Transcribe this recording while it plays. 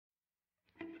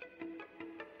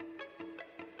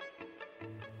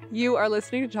You are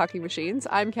listening to Talking Machines.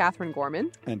 I'm Catherine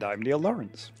Gorman. And I'm Neil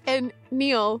Lawrence. And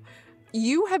Neil,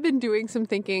 you have been doing some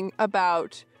thinking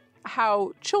about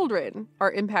how children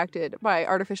are impacted by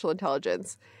artificial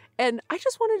intelligence. And I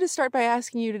just wanted to start by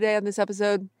asking you today on this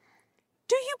episode,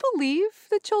 do you believe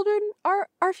that children are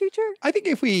our future? I think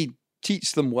if we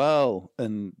teach them well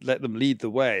and let them lead the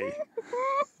way,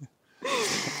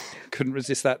 couldn't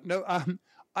resist that. No,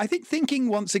 I think thinking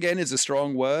once again is a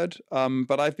strong word,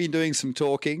 but I've been doing some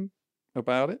talking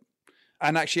about it.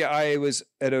 And actually, I was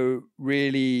at a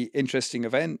really interesting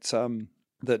event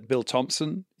that Bill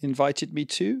Thompson invited me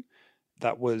to.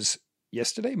 That was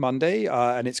yesterday, Monday,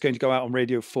 and it's going to go out on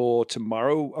Radio 4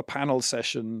 tomorrow, a panel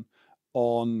session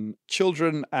on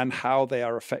children and how they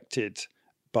are affected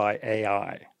by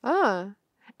AI.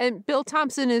 And Bill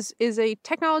Thompson is a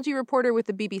technology reporter with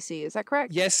the BBC, is that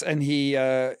correct? Yes, and he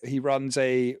runs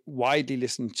a widely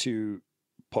listened to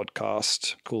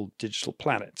podcast called Digital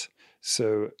Planet.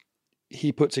 So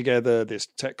he put together this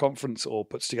tech conference, or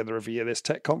puts together every year this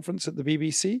tech conference at the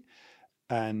BBC.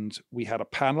 And we had a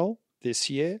panel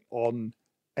this year on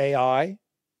AI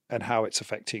and how it's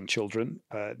affecting children.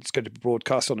 It's going to be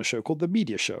broadcast on a show called The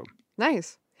Media Show.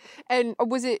 Nice. And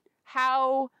was it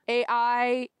how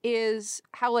AI is,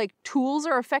 how like tools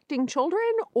are affecting children,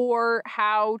 or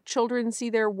how children see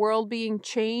their world being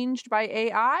changed by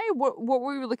AI? What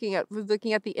were we looking at? Were we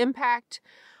looking at the impact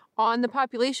on the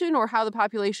population, or how the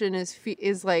population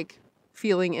is like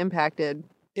feeling impacted?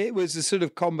 It was a sort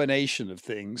of combination of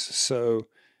things. So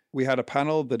we had a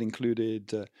panel that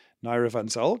included Naira Van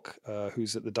Zalk,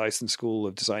 who's at the Dyson School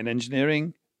of Design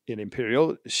Engineering in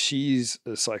Imperial. She's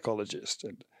a psychologist,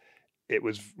 and it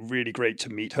was really great to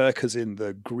meet her because in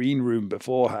the green room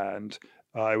beforehand,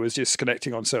 I was just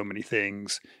connecting on so many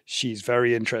things. She's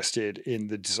very interested in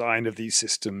the design of these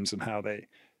systems and how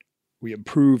we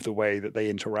improve the way that they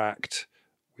interact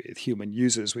with human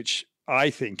users, which I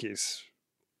think is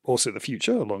also the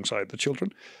future alongside the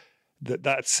children.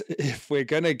 That's if we're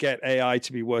going to get AI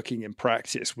to be working in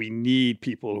practice, we need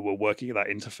people who are working at that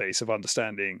interface of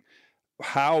understanding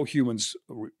how humans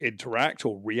interact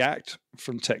or react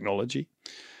from technology,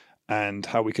 and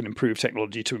how we can improve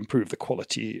technology to improve the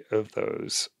quality of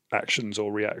those actions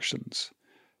or reactions.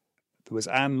 There was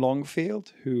Anne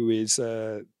Longfield, who is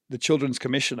the Children's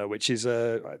Commissioner, which is,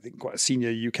 I think, quite a senior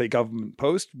UK government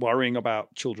post worrying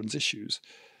about children's issues.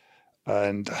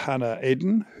 And Hannah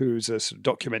Aden, who's a sort of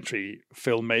documentary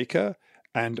filmmaker,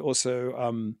 and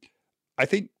also, I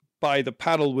think, by the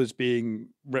panel was being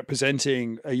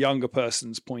representing a younger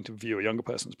person's point of view, a younger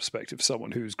person's perspective,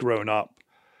 someone who's grown up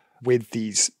with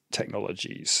these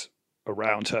technologies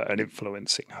around her and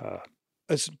influencing her.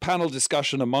 A panel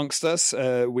discussion amongst us,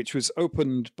 which was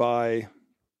opened by,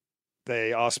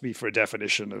 they asked me for a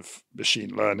definition of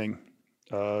machine learning.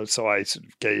 So I sort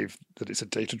of gave that it's a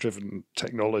data-driven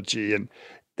technology, and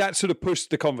that sort of pushed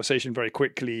the conversation very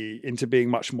quickly into being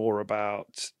much more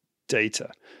about data.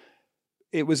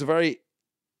 It was a very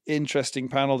interesting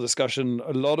panel discussion.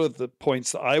 A lot of the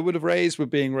points that I would have raised were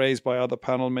being raised by other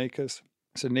panel makers.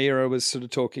 So Neera was sort of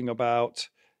talking about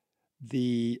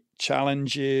the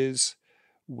challenges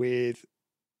with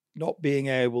not being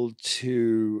able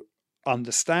to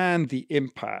understand the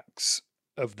impacts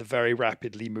of the very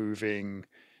rapidly moving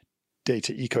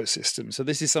data ecosystem. So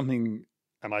this is something,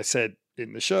 and I said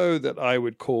in the show, that I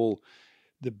would call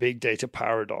the big data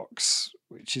paradox,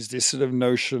 which is this sort of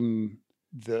notion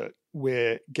that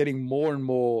we're getting more and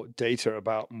more data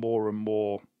about more and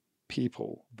more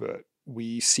people, but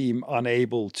we seem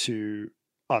unable to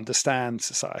understand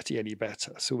society any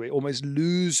better. So we're almost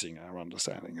losing our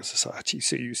understanding of society.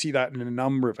 So you see that in a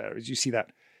number of areas. You see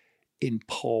that in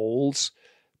polls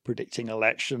predicting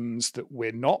elections, that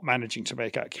we're not managing to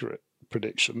make accurate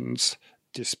predictions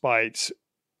despite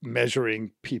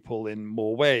measuring people in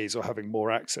more ways or having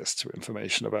more access to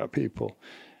information about people.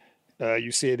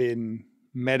 You see it in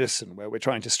medicine, where we're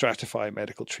trying to stratify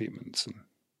medical treatments and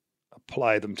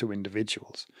apply them to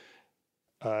individuals.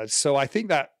 So I think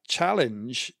that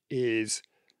challenge is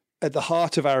at the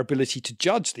heart of our ability to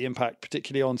judge the impact,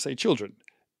 particularly on, say, children.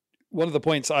 One of the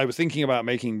points I was thinking about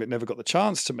making but never got the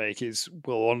chance to make is,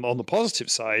 well, on the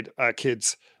positive side, our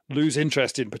kids lose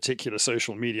interest in particular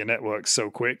social media networks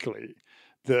so quickly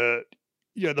that,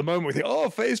 you know, the moment we think, oh,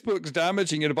 Facebook's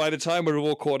damaging, and by the time we're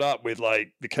all caught up with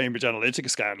like the Cambridge Analytica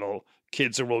scandal,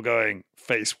 kids are all going,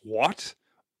 face what?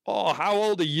 Oh, how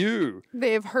old are you?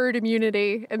 They have herd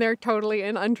immunity and they're totally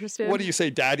uninterested. What do you say,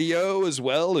 Daddy-O as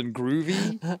well, and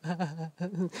groovy?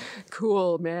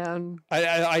 Cool, man.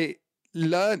 I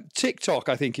learned TikTok,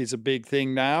 I think, is a big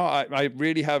thing now. I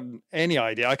really have any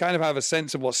idea. I kind of have a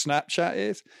sense of what Snapchat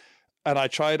is. And I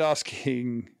tried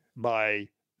asking my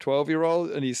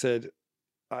 12-year-old, and he said,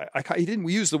 he didn't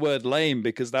use the word lame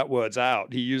because that word's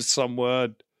out. He used some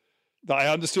word that I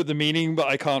understood the meaning, but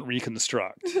I can't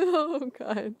reconstruct. Oh,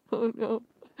 God. Oh, no.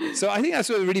 So I think that's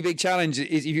a really big challenge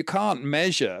is if you can't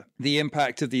measure the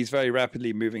impact of these very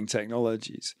rapidly moving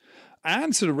technologies.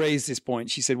 Anne sort of raised this point.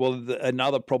 She said, well,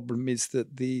 another problem is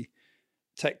that the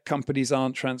tech companies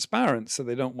aren't transparent, so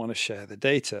they don't want to share the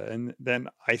data. And then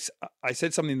I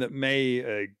said something that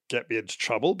may get me into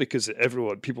trouble because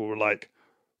people were like,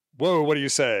 whoa, what are you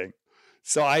saying?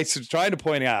 So I was trying to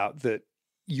point out that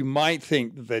you might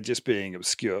think that they're just being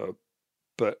obscure,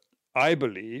 but I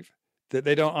believe that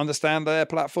they don't understand their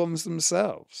platforms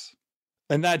themselves.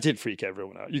 And that did freak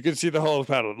everyone out. You could see the whole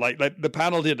panel, like the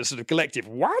panel did a sort of collective,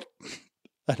 what?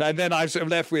 And then I'm sort of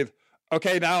left with,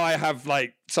 okay, now I have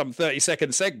like some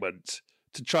 30-second segment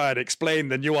to try and explain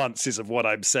the nuances of what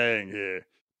I'm saying here.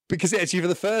 Because actually, for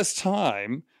the first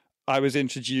time, I was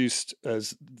introduced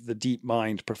as the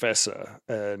DeepMind professor.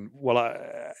 And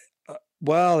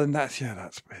that's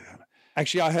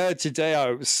actually, I heard today,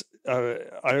 I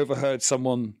overheard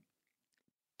someone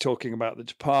talking about the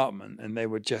department, and they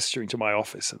were gesturing to my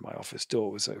office, and my office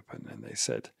door was open, and they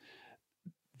said,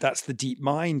 that's the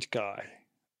DeepMind guy.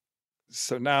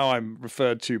 So now I'm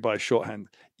referred to by shorthand.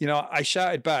 I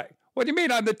shouted back, what do you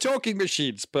mean I'm the talking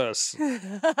machines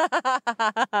person?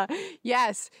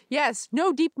 Yes.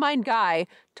 No DeepMind guy,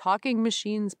 talking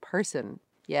machines person.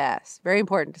 Yes. Very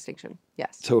important distinction.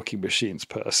 Yes. Talking machines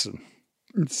person.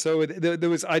 So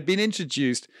I'd been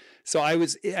introduced. So I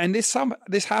was, and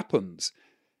this happens.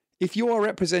 If you are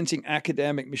representing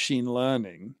academic machine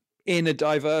learning in a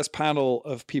diverse panel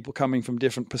of people coming from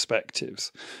different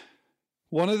perspectives,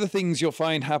 one of the things you'll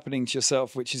find happening to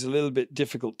yourself, which is a little bit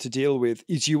difficult to deal with,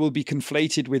 is you will be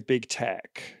conflated with big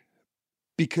tech.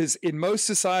 Because in most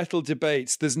societal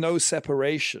debates, there's no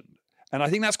separation. And I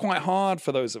think that's quite hard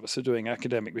for those of us who are doing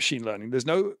academic machine learning.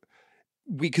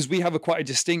 Because we have quite a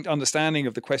distinct understanding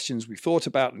of the questions we thought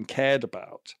about and cared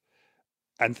about.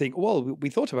 And think, well, we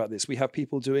thought about this. We have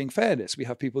people doing fairness. We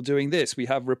have people doing this. We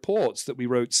have reports that we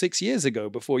wrote 6 years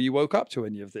ago before you woke up to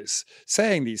any of this,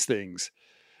 saying these things.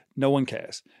 No one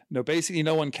cares. No, basically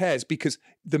no one cares because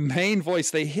the main voice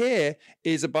they hear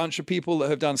is a bunch of people that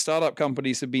have done startup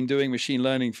companies have been doing machine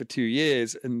learning for 2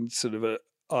 years and sort of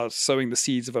are sowing the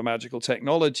seeds of a magical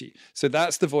technology. So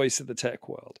that's the voice of the tech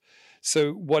world.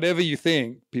 So whatever you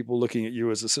think, people looking at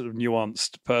you as a sort of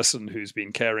nuanced person who's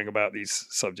been caring about these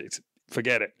subjects,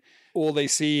 forget it. All they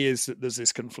see is that there's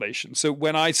this conflation. So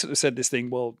when I sort of said this thing,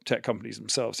 well, tech companies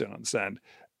themselves don't understand,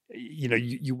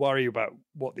 you worry about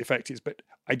what the effect is. But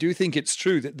I do think it's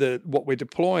true that what we're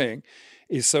deploying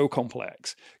is so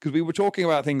complex because we were talking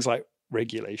about things like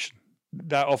regulation.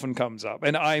 That often comes up.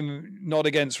 And I'm not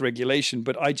against regulation,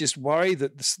 but I just worry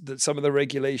that some of the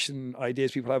regulation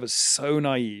ideas people have are so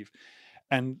naive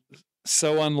and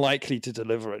so unlikely to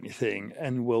deliver anything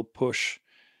and will push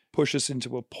us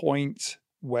into a point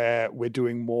where we're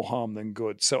doing more harm than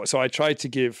good. So I tried to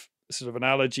give sort of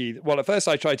analogy. Well, at first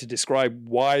I tried to describe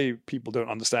why people don't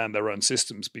understand their own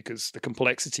systems because the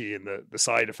complexity and the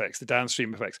side effects, the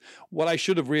downstream effects. What I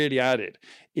should have really added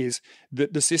is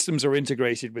that the systems are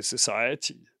integrated with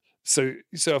society. So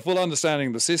a full understanding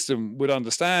of the system would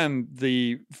understand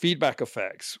the feedback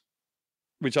effects,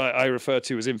 which I refer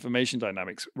to as information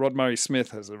dynamics. Rod Murray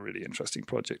Smith has a really interesting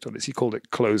project on this. He called it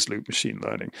closed loop machine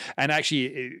learning. And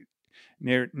actually,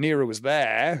 Neera was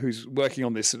there, who's working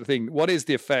on this sort of thing. What is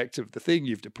the effect of the thing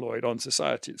you've deployed on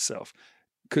society itself?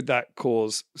 Could that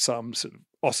cause some sort of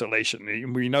oscillation?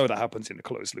 And we know that happens in a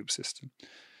closed loop system.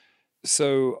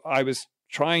 So I was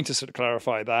trying to sort of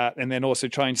clarify that and then also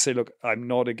trying to say, look, I'm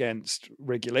not against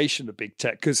regulation of big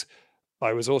tech because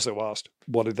I was also asked,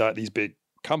 what are these big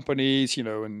companies,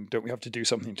 and don't we have to do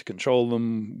something to control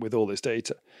them with all this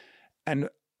data? And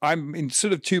I'm in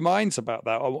sort of two minds about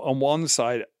that. On one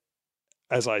side,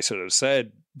 as I sort of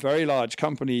said, very large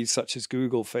companies such as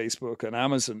Google, Facebook, and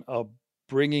Amazon are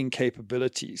bringing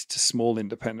capabilities to small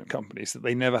independent companies that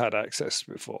they never had access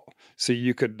to before. So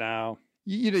you could now,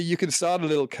 you can start a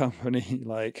little company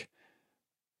like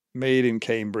Made in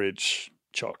Cambridge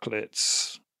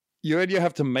chocolates. You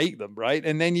have to make them, right?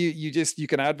 And then you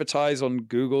can advertise on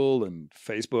Google and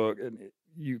Facebook, and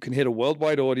you can hit a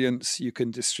worldwide audience. You can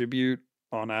distribute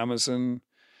on Amazon.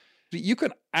 You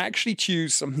can actually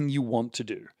choose something you want to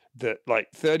do that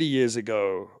like 30 years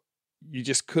ago, you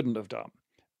just couldn't have done.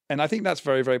 And I think that's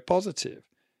very, very positive.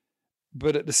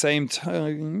 But at the same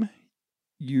time,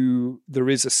 there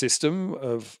is a system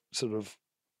of sort of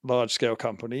large scale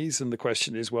companies. And the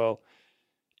question is, well,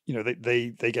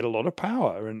 they get a lot of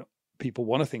power and people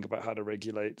want to think about how to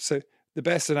regulate. So the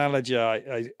best analogy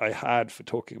I had for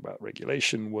talking about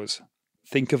regulation was,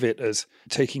 think of it as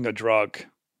taking a drug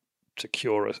to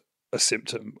cure a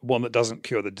symptom, one that doesn't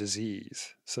cure the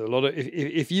disease. So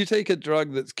if you take a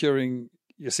drug that's curing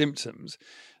your symptoms,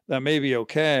 that may be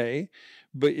okay,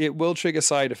 but it will trigger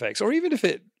side effects. Or even if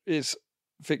it is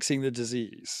fixing the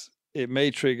disease, it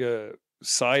may trigger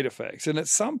side effects. And at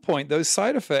some point, those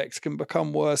side effects can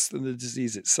become worse than the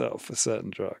disease itself for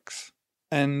certain drugs.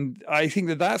 And I think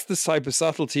that that's the type of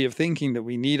subtlety of thinking that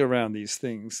we need around these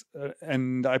things.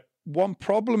 One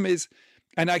problem is,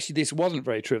 and actually this wasn't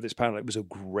very true of this panel. It was a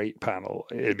great panel.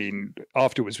 I mean,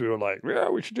 afterwards we were like, yeah,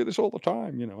 we should do this all the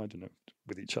time, I don't know,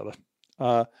 with each other.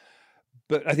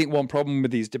 But I think one problem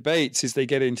with these debates is they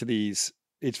get into these,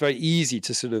 it's very easy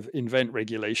to sort of invent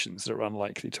regulations that are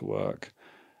unlikely to work.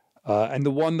 And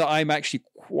the one that I'm actually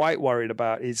quite worried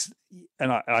about is,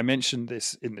 and I mentioned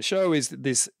this in the show, is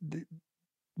that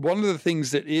one of the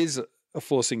things that is a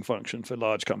forcing function for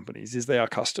large companies is they are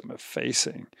customer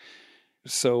facing.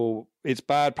 So it's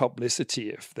bad publicity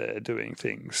if they're doing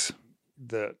things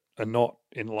that are not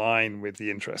in line with the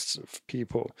interests of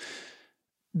people.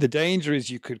 The danger is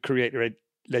you could create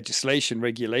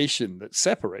regulation that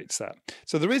separates that.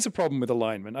 So there is a problem with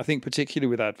alignment, I think, particularly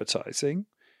with advertising.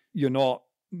 You're not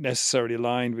necessarily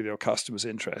aligned with your customers'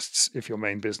 interests if your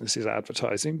main business is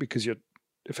advertising, because you're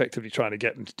effectively trying to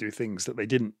get them to do things that they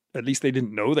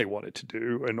didn't know they wanted to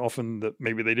do, and often that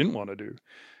maybe they didn't want to do.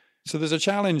 So there's a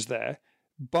challenge there,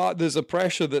 but there's a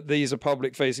pressure that these are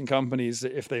public-facing companies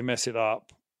that if they mess it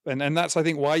up, and that's, I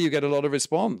think, why you get a lot of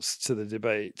response to the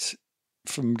debate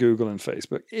from Google and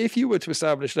Facebook. If you were to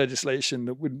establish legislation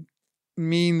that would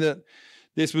mean that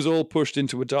this was all pushed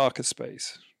into a darker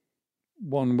space,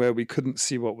 one where we couldn't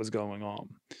see what was going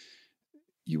on,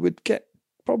 you would get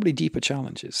probably deeper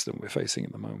challenges than we're facing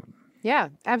at the moment. Yeah,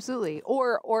 absolutely.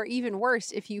 Or even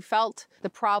worse, if you felt the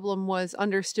problem was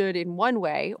understood in one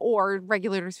way, or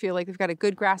regulators feel like they've got a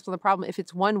good grasp on the problem if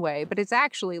it's one way, but it's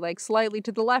actually like slightly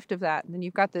to the left of that. And then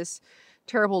you've got this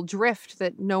terrible drift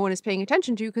that no one is paying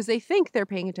attention to because they think they're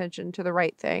paying attention to the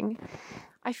right thing.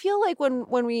 I feel like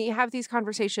when we have these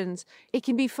conversations, it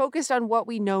can be focused on what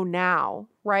we know now,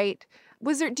 right?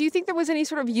 Do you think there was any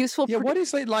sort of useful... what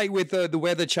is it like with the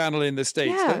Weather Channel in the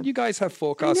States? Yeah. Don't you guys have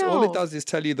forecasts? All it does is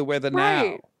tell you the weather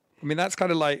now. I mean, that's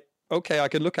kind of like, okay, I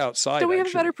can look outside. Do we have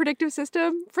a better predictive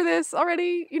system for this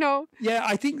already? Yeah,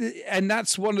 I think and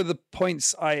that's one of the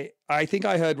points I think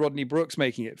I heard Rodney Brooks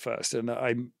making it first, and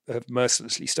I have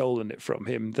mercilessly stolen it from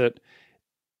him, that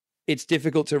it's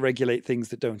difficult to regulate things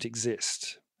that don't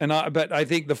exist. But I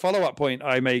think the follow-up point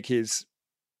I make is,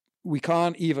 we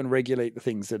can't even regulate the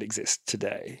things that exist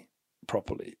today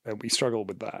properly, and we struggle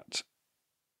with that.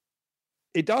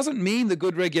 It doesn't mean the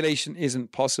good regulation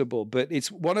isn't possible, but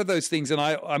it's one of those things, and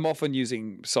I'm often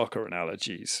using soccer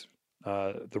analogies,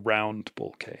 the round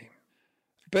ball game.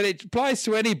 But it applies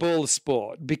to any ball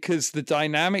sport, because the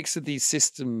dynamics of these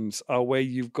systems are where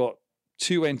you've got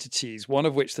two entities, one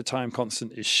of which the time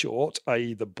constant is short,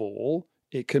 i.e. the ball,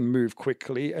 it can move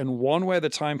quickly, and one where the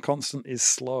time constant is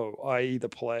slow, i.e. the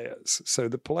players. So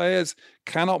the players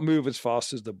cannot move as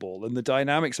fast as the ball, and the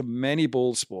dynamics of many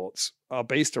ball sports are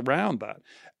based around that.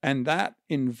 And that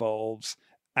involves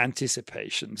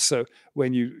anticipation. So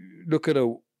when you look at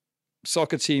a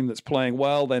soccer team that's playing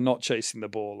well, they're not chasing the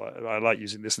ball. I like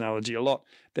using this analogy a lot.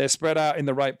 They're spread out in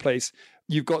the right place.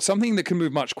 You've got something that can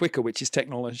move much quicker, which is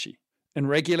technology. And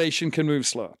regulation can move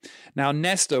slower. Now,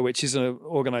 Nesta, which is an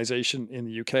organization in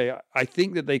the UK, I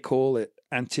think that they call it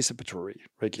anticipatory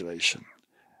regulation.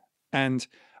 And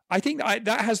I think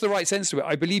that has the right sense to it.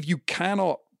 I believe you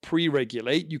cannot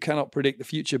pre-regulate, you cannot predict the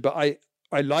future, but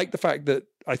I like the fact that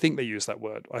I think they use that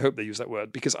word. I hope they use that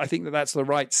word, because I think that that's the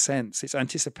right sense. It's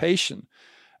anticipation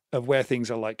of where things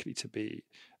are likely to be.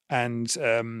 And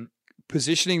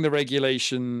positioning the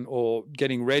regulation or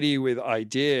getting ready with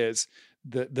ideas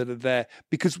that are there,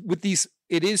 because with these,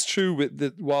 it is true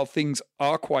that while things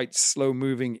are quite slow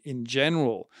moving in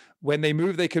general, when they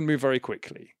move, they can move very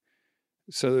quickly.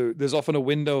 So there's often a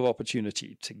window of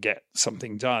opportunity to get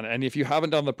something done. And if you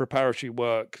haven't done the preparatory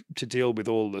work to deal with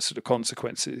all the sort of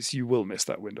consequences, you will miss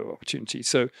that window of opportunity.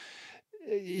 So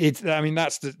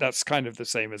that's kind of the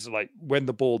same as like when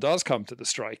the ball does come to the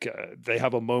striker, they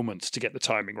have a moment to get the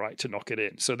timing right to knock it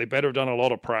in. So they better have done a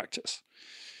lot of practice.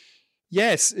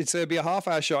 Yes, it'll be a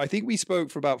half-hour show. I think we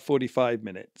spoke for about 45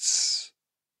 minutes,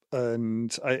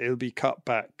 and it'll be cut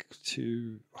back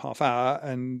to half hour,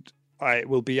 and it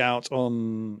will be out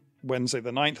on Wednesday,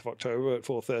 the 9th of October at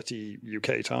 4:30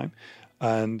 UK time.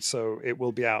 And so it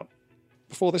will be out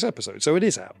before this episode. So it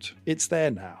is out. It's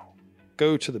there now.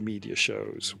 Go to the Media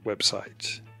Show's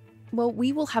website Well,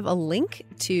 we will have a link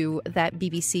to that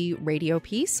BBC radio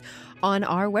piece on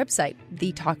our website,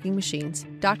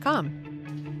 thetalkingmachines.com.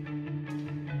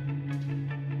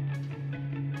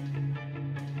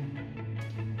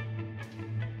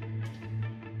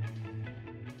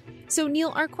 So,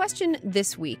 Neil, our question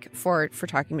this week for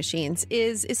Talking Machines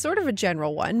is sort of a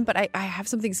general one, but I have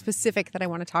something specific that I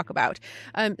want to talk about.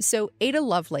 So Ada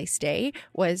Lovelace Day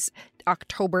was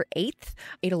October 8th.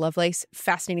 Ada Lovelace,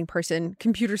 fascinating person,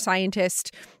 computer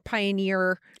scientist,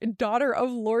 pioneer, daughter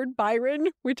of Lord Byron,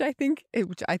 which I think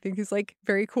is like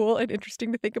very cool and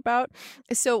interesting to think about.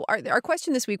 So our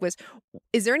question this week was,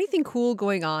 is there anything cool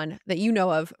going on that you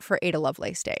know of for Ada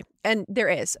Lovelace Day? And there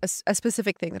is a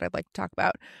specific thing that I'd like to talk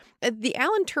about. The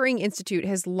Alan Turing Institute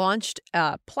has launched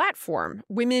a platform,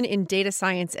 Women in Data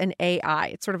Science and AI.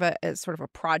 It's sort of a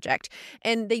project,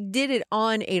 and they did it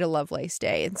on Ada Lovelace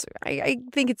Day. And so I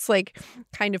think it's like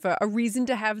kind of a reason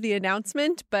to have the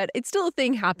announcement, but it's still a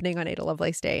thing happening on Ada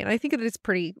Lovelace Day, and I think that it's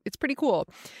pretty cool.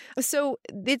 So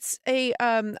it's a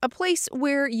place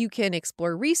where you can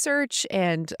explore research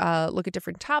and look at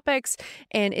different topics,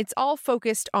 and it's all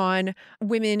focused on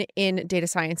women in data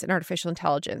science and artificial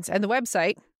intelligence. And the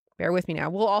website, bear with me now,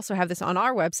 we'll also have this on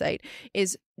our website,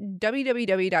 is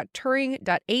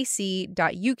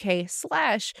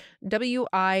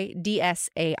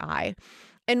www.turing.ac.uk/WIDSAI.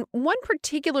 And one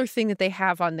particular thing that they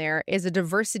have on there is a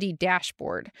diversity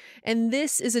dashboard. And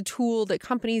this is a tool that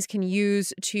companies can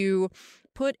use to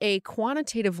put a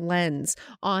quantitative lens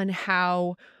on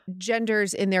how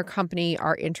genders in their company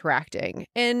are interacting.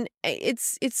 And it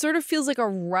sort of feels like a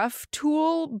rough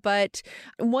tool, but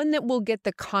one that will get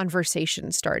the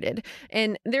conversation started.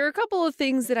 And there are a couple of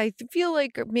things that I feel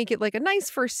like make it like a nice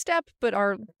first step, but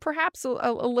are perhaps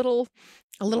a little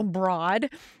broad.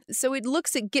 So it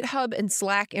looks at GitHub and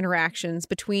Slack interactions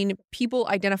between people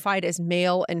identified as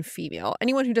male and female.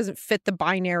 Anyone who doesn't fit the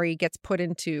binary gets put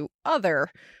into other,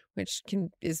 which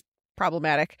is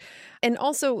problematic. And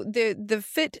also the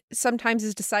fit sometimes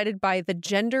is decided by the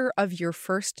gender of your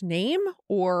first name,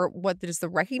 or what is the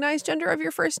recognized gender of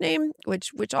your first name,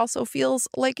 which also feels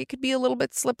like it could be a little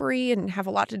bit slippery and have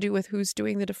a lot to do with who's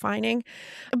doing the defining.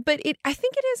 But I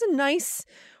think it is a nice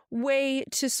way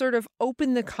to sort of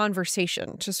open the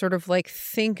conversation, to sort of like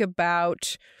think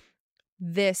about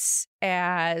this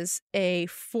as a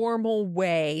formal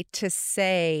way to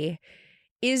say,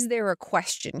 is there a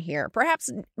question here?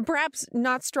 Perhaps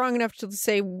not strong enough to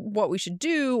say what we should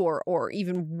do or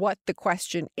even what the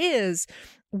question is,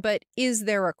 but is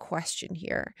there a question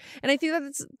here? And I think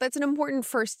that's an important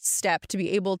first step to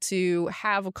be able to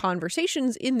have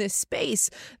conversations in this space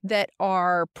that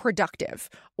are productive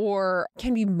or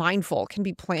can be mindful, can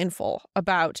be planful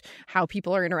about how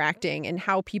people are interacting and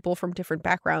how people from different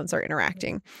backgrounds are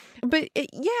interacting. But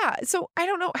so I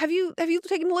don't know. Have you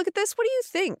taken a look at this? What do you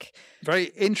think? Very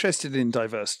interested in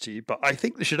diversity, but I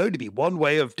think there should only be one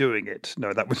way of doing it.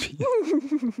 No, that would be...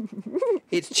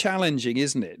 It's challenging,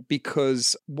 isn't it?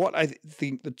 Because what I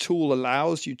think the tool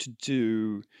allows you to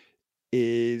do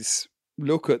is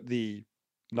look at the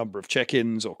number of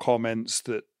check-ins or comments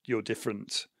that your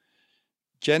different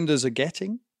genders are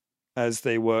getting as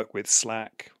they work with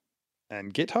Slack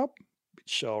and GitHub,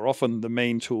 which are often the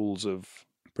main tools of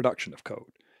production of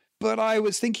code. But I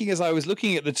was thinking as I was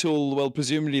looking at the tool, well,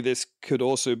 presumably this could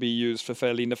also be used for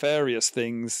fairly nefarious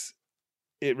things.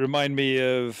 It reminded me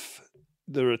of...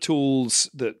 There are tools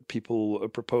that people are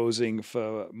proposing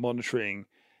for monitoring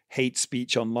hate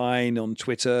speech online on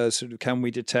Twitter. Sort of, can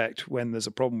we detect when there's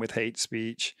a problem with hate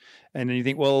speech? And then you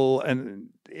think, well,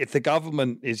 and if the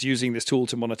government is using this tool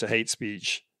to monitor hate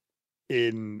speech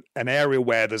in an area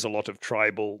where there's a lot of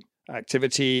tribal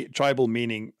activity, tribal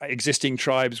meaning existing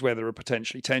tribes where there are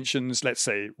potentially tensions, let's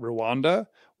say Rwanda,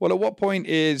 well, at what point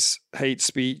is hate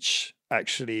speech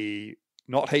actually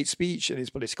not hate speech and is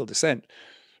political dissent?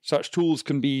 Such tools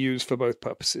can be used for both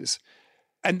purposes.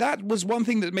 And that was one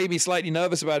thing that made me slightly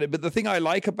nervous about it. But the thing I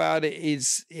like about it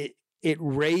is it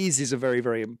raises a very,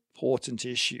 very important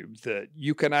issue that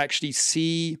you can actually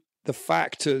see the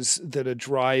factors that are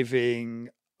driving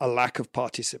a lack of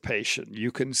participation.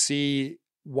 You can see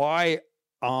why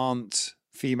aren't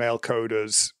female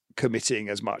coders committing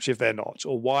as much if they're not,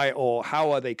 or how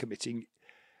are they committing?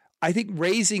 I think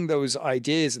raising those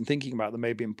ideas and thinking about them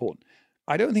may be important.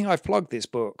 I don't think I've plugged this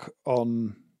book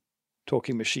on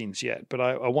Talking Machines yet, but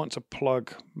I want to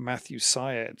plug Matthew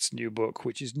Syed's new book,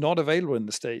 which is not available in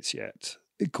the States yet,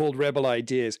 called Rebel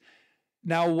Ideas.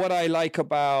 Now, what I like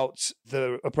about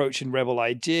the approach in Rebel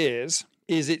Ideas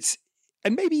is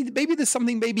and maybe there's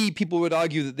something, maybe people would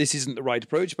argue that this isn't the right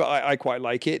approach, but I quite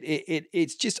like it.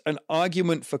 It's just an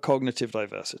argument for cognitive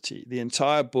diversity. The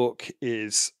entire book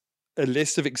is a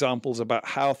list of examples about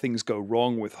how things go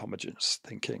wrong with homogeneous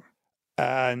thinking.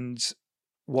 And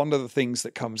one of the things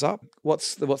that comes up,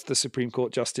 what's the Supreme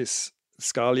Court Justice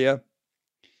Scalia?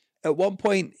 At one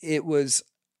point, it was,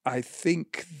 I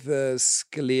think, the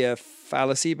Scalia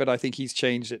fallacy, but I think he's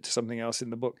changed it to something else in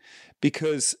the book.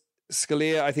 Because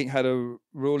Scalia, I think, had a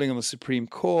ruling on the Supreme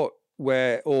Court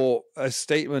or a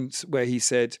statement where he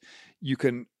said, you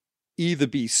can either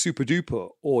be super duper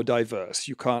or diverse.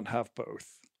 You can't have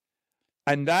both.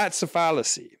 And that's a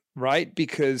fallacy, right?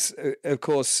 Because, of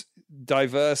course,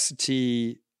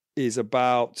 diversity is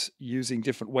about using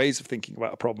different ways of thinking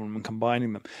about a problem and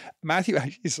combining them. Matthew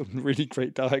actually has some really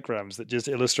great diagrams that just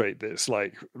illustrate this,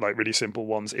 like really simple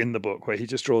ones in the book, where he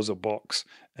just draws a box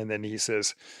and then he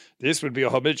says, this would be a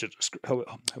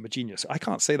homogeneous. I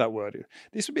can't say that word.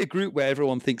 This would be a group where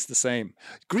everyone thinks the same.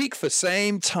 Greek for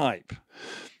same type.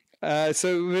 But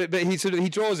he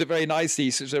draws it very nicely.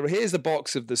 So here's the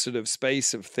box of the sort of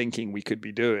space of thinking we could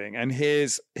be doing, and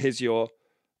here's your,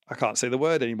 I can't say the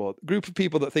word anymore, group of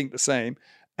people that think the same,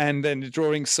 and then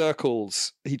drawing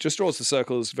circles. He just draws the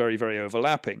circles very, very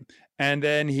overlapping, and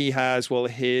then he has, well,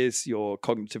 here's your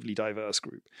cognitively diverse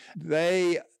group.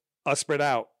 They are spread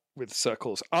out with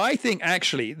circles. I think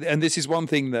actually, and this is one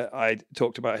thing that I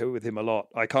talked about with him a lot.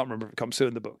 I can't remember if it comes through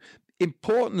in the book.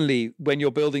 Importantly, when you're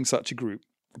building such a group,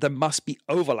 there must be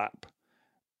overlap.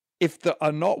 If there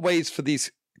are not ways for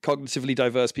these cognitively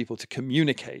diverse people to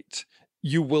communicate,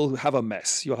 you will have a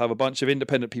mess. You'll have a bunch of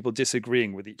independent people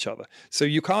disagreeing with each other. So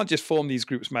you can't just form these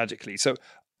groups magically. So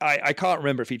I can't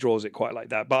remember if he draws it quite like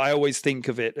that, but I always think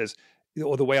of it as,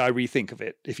 or the way I rethink of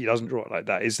it, if he doesn't draw it like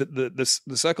that, is that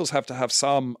the circles have to have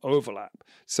some overlap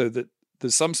so that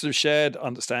there's some sort of shared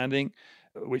understanding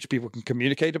which people can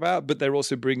communicate about, but they're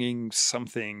also bringing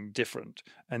something different.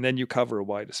 And then you cover a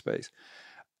wider space.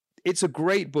 It's a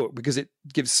great book because it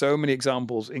gives so many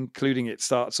examples, including it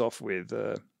starts off with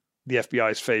the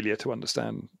FBI's failure to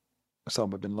understand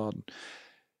Osama bin Laden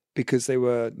because they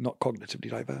were not cognitively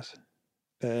diverse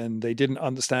and they didn't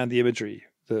understand the imagery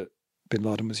that bin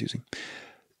Laden was using.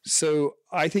 So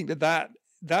I think that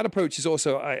approach is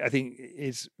also, I think,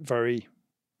 is very,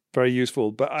 very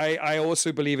useful. But I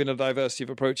also believe in a diversity of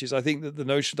approaches. I think that the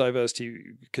notion of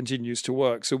diversity continues to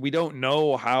work. So we don't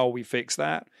know how we fix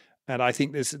that. And I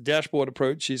think this dashboard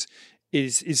approach is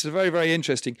very, very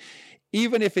interesting.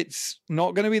 Even if it's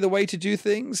not going to be the way to do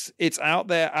things, it's out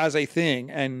there as a thing.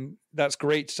 And that's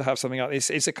great to have something out.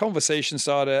 It's a conversation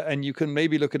starter. And you can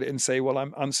maybe look at it and say, well,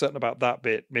 I'm uncertain about that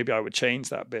bit. Maybe I would change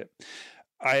that bit.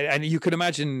 And you can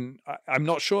imagine, I'm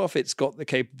not sure if it's got the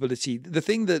capability. The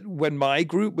thing that when my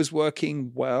group was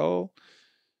working well,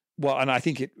 and I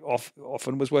think it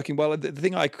often was working well, the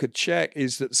thing I could check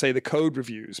is that, say, the code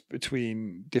reviews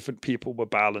between different people were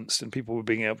balanced and people were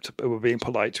being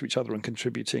polite to each other and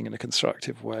contributing in a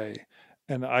constructive way.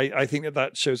 And I think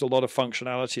that shows a lot of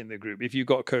functionality in the group. If you've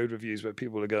got code reviews where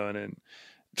people are going in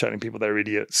telling people they're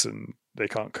idiots and they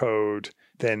can't code,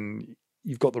 then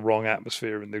you've got the wrong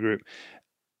atmosphere in the group.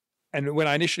 And when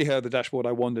I initially heard the dashboard,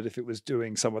 I wondered if it was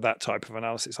doing some of that type of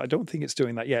analysis. I don't think it's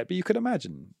doing that yet, but you could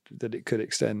imagine that it could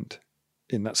extend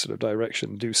in that sort of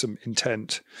direction, do some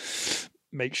intent,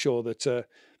 make sure that,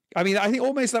 I think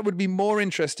almost that would be more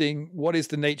interesting. What is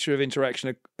the nature of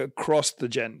interaction across the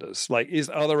genders? Like,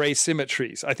 are there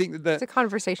asymmetries? I think that it's a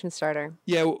conversation starter.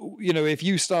 Yeah. If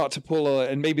you start to pull,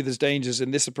 and maybe there's dangers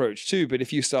in this approach too, but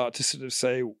if you start to sort of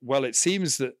say, well, it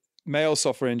seems that male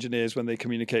software engineers, when they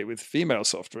communicate with female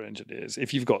software engineers,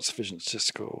 if you've got sufficient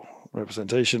statistical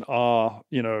representation, are,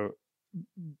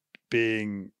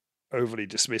 being overly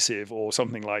dismissive or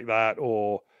something like that,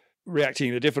 or reacting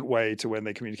in a different way to when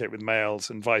they communicate with males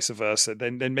and vice versa,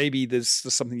 then maybe there's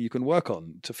something you can work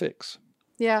on to fix.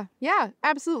 Yeah,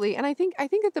 absolutely. And I think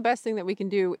that the best thing that we can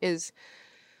do is,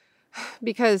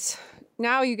 because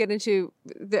now you get into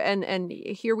and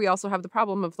here we also have the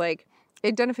problem of like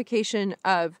identification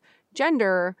of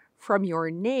gender from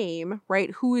your name, right?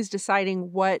 Who is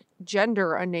deciding what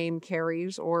gender a name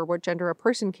carries or what gender a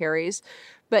person carries?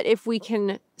 But if we can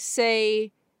at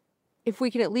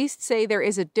least say there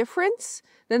is a difference,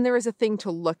 then there is a thing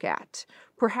to look at.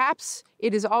 Perhaps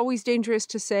it is always dangerous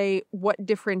to say what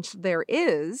difference there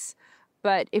is,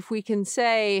 but if we can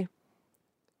say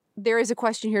there is a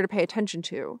question here to pay attention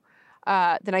to,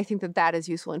 then I think that is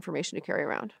useful information to carry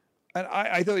around. And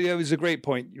I thought it was a great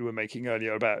point you were making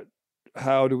earlier about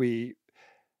how do we,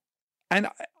 and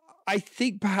I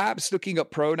think perhaps looking at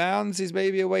pronouns is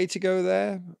maybe a way to go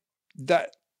there,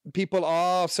 that people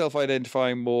are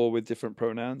self-identifying more with different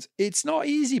pronouns. It's not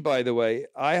easy, by the way.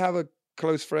 I have a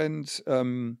close friend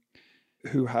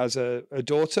who has a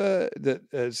daughter that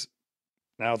has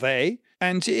now they.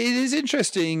 And it is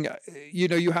interesting,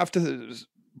 you have to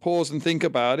pause and think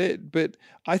about it, but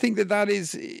I think that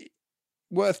is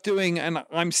worth doing, and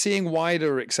I'm seeing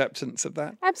wider acceptance of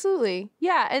that. Absolutely.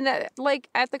 Yeah, and that, like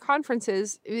at the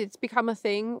conferences, it's become a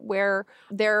thing where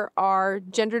there are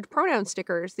gendered pronoun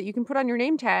stickers that you can put on your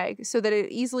name tag so that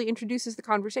it easily introduces the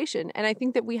conversation. And I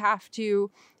think that we have to,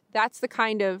 that's the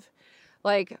kind of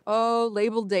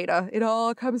labeled data. It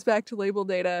all comes back to labeled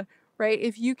data, right?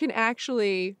 If you can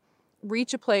actually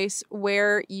reach a place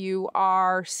where you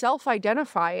are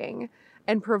self-identifying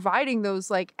and providing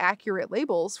those accurate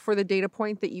labels for the data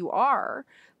point that you are,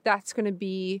 that's going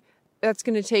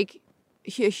to take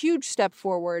a huge step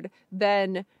forward.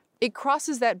 Then it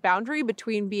crosses that boundary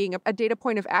between being a data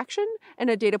point of action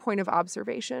and a data point of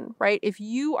observation, right? If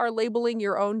you are labeling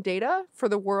your own data for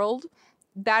the world,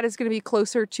 that is going to be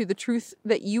closer to the truth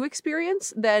that you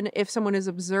experience than if someone is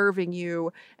observing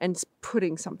you and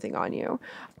putting something on you.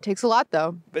 It takes a lot,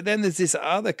 though. But then there's this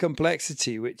other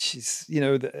complexity, which is,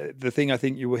 the thing I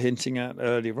think you were hinting at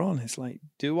earlier on. It's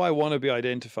do I want to be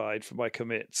identified for my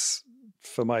commits,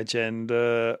 for my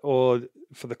gender, or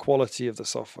for the quality of the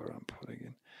software I'm putting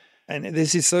in? And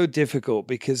this is so difficult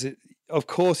because, of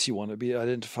course, you want to be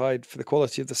identified for the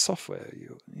quality of the software,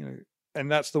 and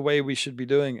that's the way we should be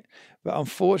doing it. But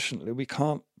unfortunately, we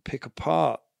can't pick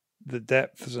apart the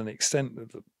depth and extent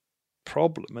of the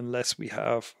problem unless we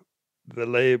have the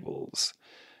labels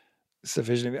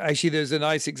sufficiently. Actually, there's a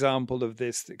nice example of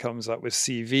this that comes up with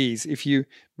CVs. If you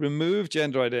remove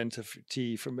gender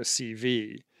identity from a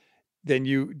CV, then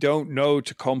you don't know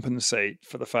to compensate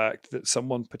for the fact that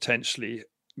someone potentially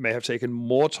may have taken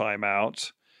more time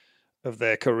out of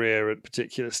their career at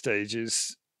particular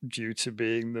stages due to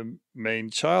being the main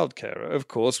child carer. Of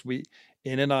course,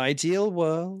 in an ideal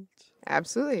world,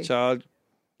 absolutely,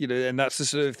 and that's the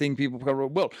sort of thing people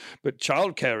come, well, but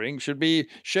child caring should be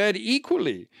shared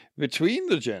equally between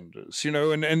the genders,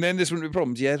 and then this wouldn't be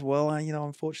problems. Yes, well,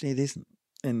 unfortunately, it isn't,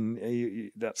 and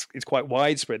it's quite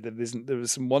widespread that it isn't. There are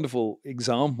some wonderful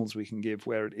examples we can give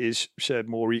where it is shared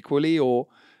more equally, or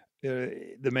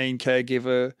the main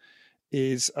caregiver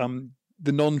is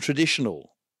the non-traditional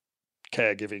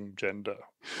caregiving gender.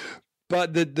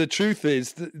 But the truth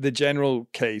is the general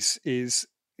case is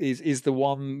the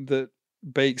one that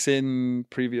bakes in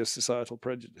previous societal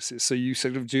prejudices. So you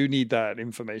sort of do need that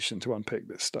information to unpick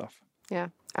this stuff. Yeah,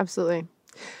 absolutely.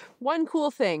 One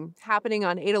cool thing happening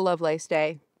on Ada Lovelace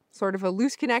Day, sort of a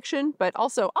loose connection, but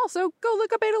also go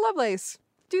look up Ada Lovelace.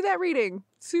 Do that reading.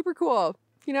 Super cool.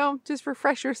 Just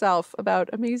refresh yourself about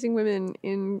amazing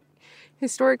women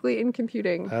historically in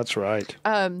computing. That's right.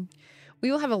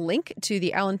 We will have a link to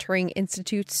the Alan Turing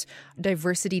Institute's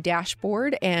diversity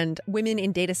dashboard and Women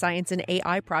in Data Science and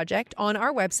AI project on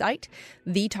our website,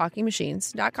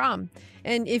 thetalkingmachines.com.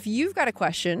 And if you've got a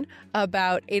question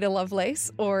about Ada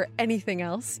Lovelace or anything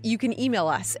else, you can email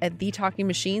us at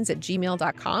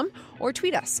thetalkingmachines@gmail.com or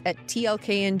tweet us at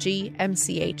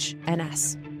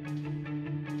TLKNGMCHNS.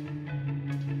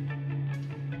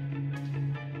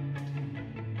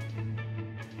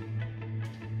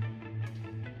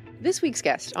 This week's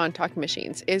guest on Talking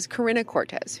Machines is Corinna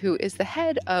Cortez, who is the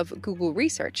head of Google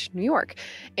Research New York.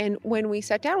 And when we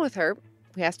sat down with her,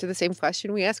 we asked her the same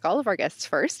question we ask all of our guests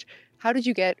first. How did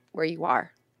you get where you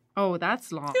are? Oh,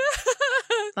 that's long.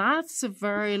 That's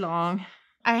very long.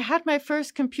 I had my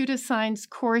first computer science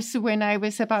course when I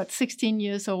was about 16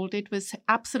 years old. It was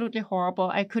absolutely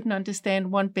horrible. I couldn't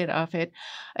understand one bit of it.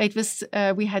 It was,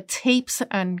 we had tapes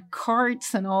and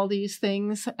cards and all these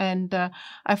things, and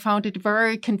I found it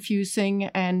very confusing,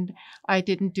 and I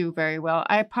didn't do very well.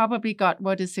 I probably got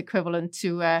what is equivalent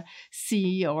to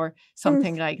C or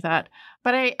something like that.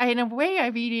 But I, in a way, I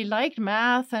really liked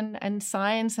math and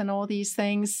science and all these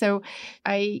things. So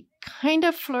I kind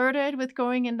of flirted with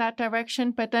going in that direction,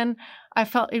 but then I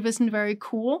felt it wasn't very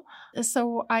cool.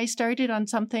 So I started on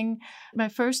something. My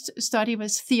first study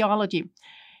was theology.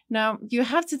 Now, you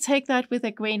have to take that with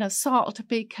a grain of salt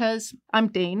because I'm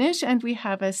Danish and we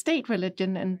have a state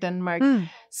religion in Denmark.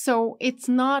 So it's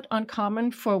not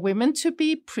uncommon for women to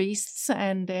be priests,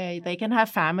 and they can have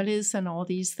families and all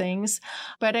these things.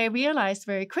 But I realized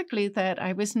very quickly that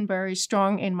I wasn't very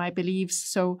strong in my beliefs.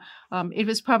 So it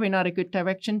was probably not a good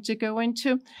direction to go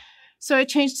into. So I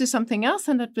changed to something else,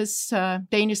 and that was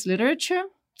Danish literature.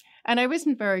 And I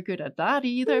wasn't very good at that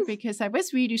either because I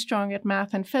was really strong at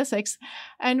math and physics.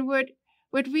 And what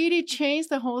really changed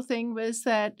the whole thing was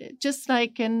that just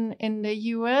like in the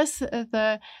US,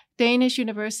 the Danish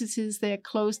universities, they're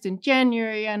closed in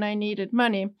January, and I needed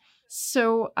money.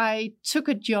 So I took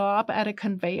a job at a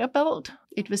conveyor belt.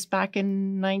 It was back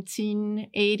in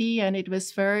 1980, and it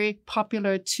was very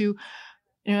popular to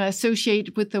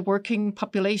associated with the working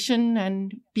population,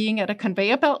 and being at a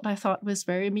conveyor belt I thought was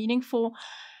very meaningful.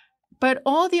 But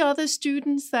all the other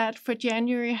students that for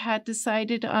January had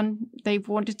decided on they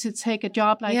wanted to take a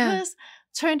job like this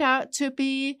turned out to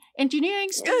be engineering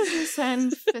students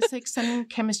and physics and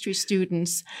chemistry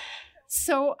students.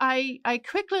 So I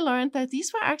quickly learned that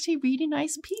these were actually really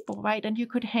nice people, right? And you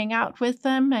could hang out with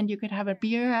them, and you could have a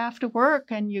beer after work,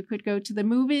 and you could go to the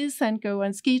movies and go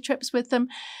on ski trips with them.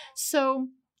 So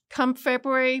come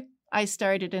February, I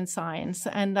started in science,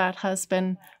 and that has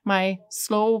been my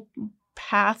slow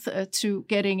path to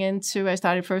getting into. I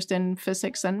started first in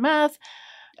physics and math.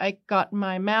 I got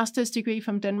my master's degree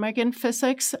from Denmark in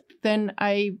physics. Then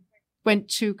I went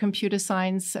to computer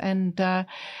science, and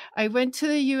I went to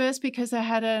the US because I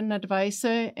had an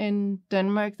advisor in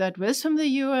Denmark that was from the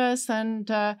US,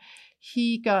 and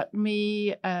he got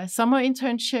me a summer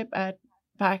internship at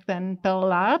back then Bell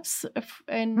Labs.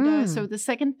 And so the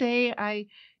second day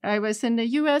I was in the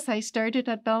US, I started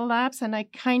at Bell Labs, and I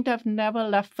kind of never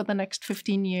left for the next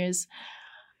 15 years.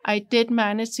 I did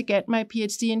manage to get my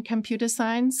PhD in computer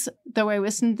science, though I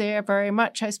wasn't there very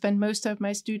much. I spent most of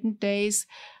my student days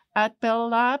at Bell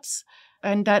Labs,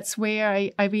 and that's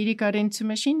where I really got into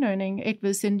machine learning. It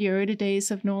was in the early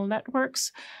days of neural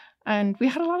networks, and we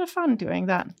had a lot of fun doing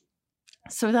that.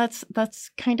 So that's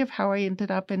kind of how I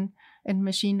ended up in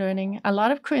machine learning. A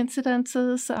lot of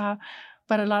coincidences,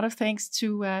 but a lot of thanks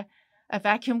to a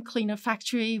vacuum cleaner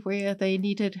factory where they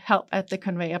needed help at the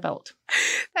conveyor belt.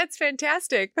 That's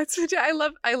fantastic. I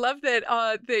love that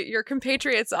that your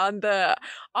compatriots on the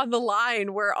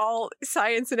line were all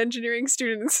science and engineering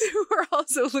students who are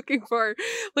also looking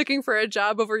for a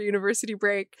job over university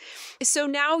break. So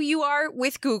now you are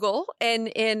with Google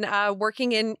and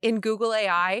working in Google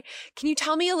AI. Can you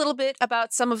tell me a little bit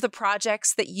about some of the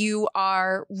projects that you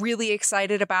are really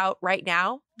excited about right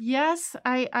now? Yes,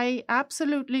 I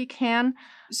absolutely can.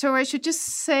 So I should just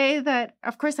say that,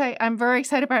 of course, I'm very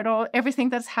excited about everything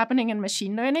that's happening in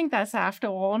machine learning. That's, after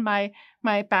all, my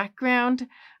background.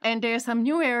 And there are some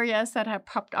new areas that have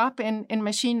popped up in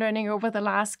machine learning over the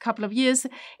last couple of years,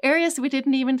 areas we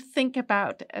didn't even think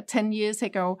about 10 years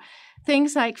ago.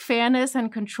 Things like fairness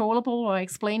and controllable or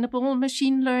explainable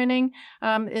machine learning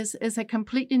is a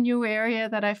completely new area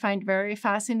that I find very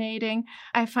fascinating.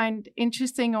 I find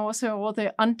interesting also all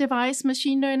the on-device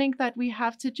machine learning that we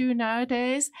have to do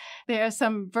nowadays. There are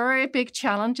some very big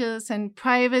challenges in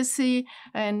privacy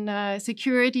and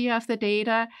security of the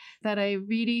data that I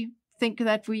really think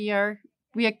that we are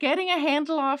getting a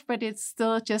handle of, but it's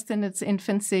still just in its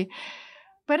infancy.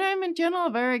 But I'm in general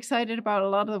very excited about a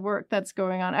lot of the work that's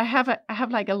going on. I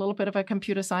have like a little bit of a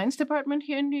computer science department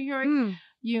here in New York.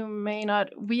 You may not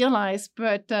realize,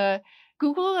 but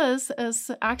Google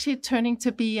is actually turning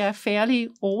to be a fairly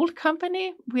old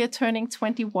company. We are turning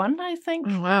 21, I think,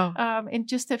 in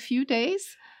just a few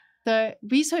days. The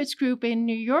research group in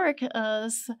New York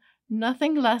is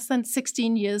nothing less than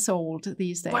 16 years old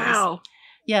these days. Wow.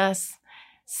 Yes.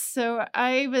 So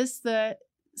I was the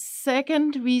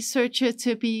second researcher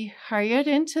to be hired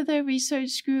into the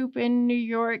research group in New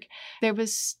York. There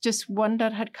was just one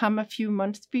that had come a few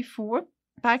months before.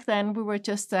 Back then, we were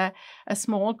just a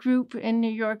small group in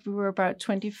New York. We were about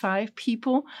 25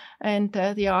 people, and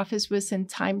the office was in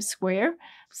Times Square.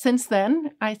 Since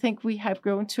then, I think we have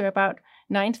grown to about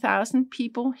 9,000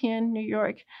 people here in New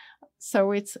York.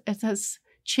 So it has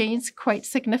changed quite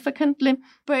significantly.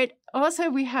 But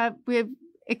also we've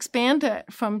expanded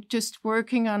from just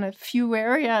working on a few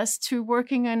areas to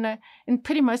working in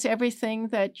pretty much everything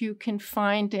that you can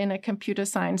find in a computer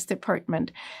science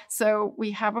department. So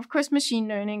we have, of course, machine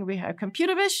learning, we have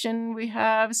computer vision, we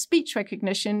have speech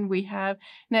recognition, we have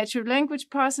natural language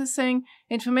processing,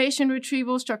 information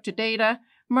retrieval, structured data,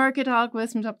 market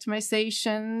algorithms,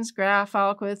 optimizations, graph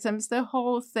algorithms, the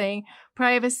whole thing,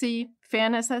 privacy,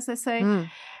 fairness, as I say.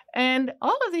 And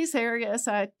all of these areas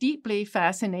are deeply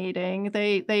fascinating.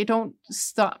 They don't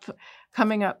stop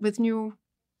coming up with new,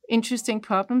 interesting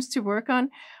problems to work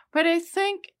on. But I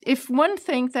think if one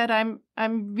thing that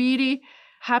I'm really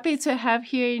happy to have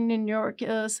here in New York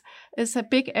is a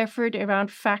big effort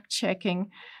around fact-checking.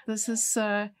 This is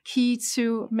key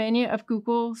to many of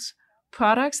Google's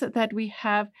products, that we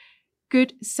have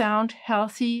good, sound,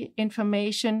 healthy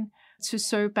information to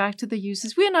serve back to the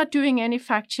users. We're not doing any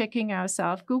fact-checking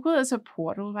ourselves. Google is a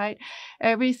portal, right?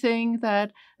 Everything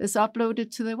that is uploaded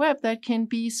to the web that can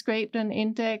be scraped and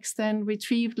indexed and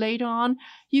retrieved later on,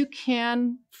 you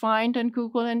can find on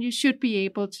Google, and you should be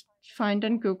able to find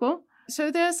on Google.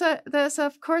 So there's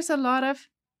of course a lot of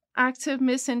active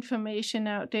misinformation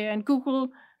out there, and Google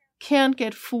can't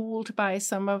get fooled by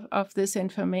some of this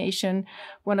information.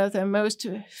 One of the most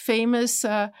famous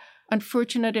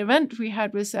unfortunate event we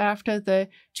had was after the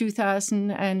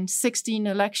 2016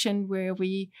 election, where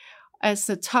we, as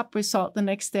the top result the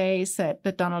next day, said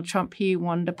that Donald Trump, he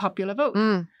won the popular vote.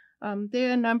 There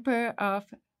are a number of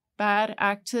bad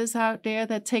actors out there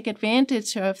that take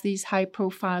advantage of these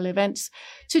high-profile events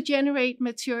to generate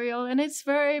material, and it's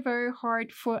very, very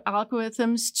hard for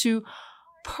algorithms to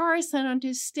parse and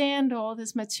understand all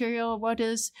this material, what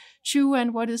is true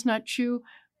and what is not true.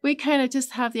 We kind of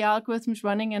just have the algorithms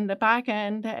running in the back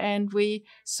end, and we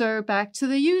serve back to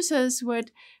the users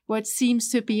what seems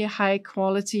to be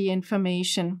high-quality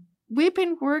information. We've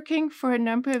been working for a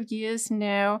number of years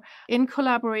now in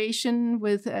collaboration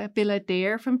with Bill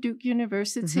Adair from Duke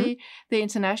University, the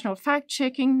International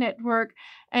Fact-Checking Network,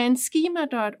 and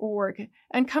schema.org,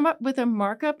 and come up with a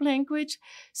markup language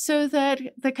so that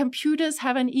the computers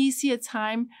have an easier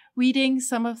time reading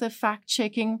some of the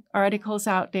fact-checking articles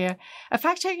out there. A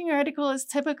fact-checking article is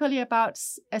typically about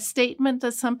a statement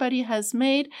that somebody has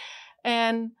made,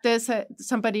 and there's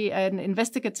an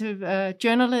investigative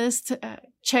journalist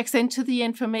checks into the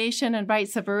information and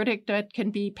writes a verdict that can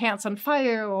be pants on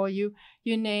fire, or you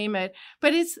name it.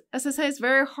 But it's, as I say, it's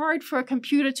very hard for a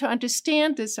computer to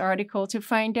understand this article, to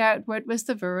find out what was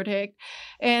the verdict.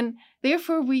 And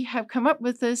therefore, we have come up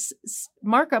with this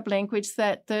markup language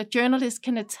that the journalist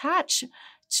can attach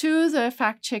to the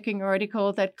fact-checking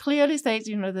article that clearly states,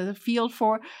 there's a field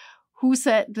for who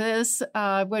said this,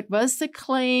 what was the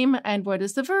claim, and what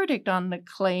is the verdict on the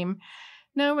claim.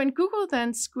 Now, when Google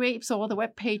then scrapes all the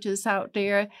web pages out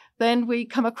there, then we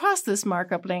come across this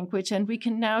markup language, and we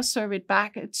can now serve it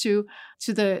back to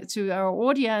our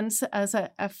audience as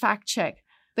a fact check.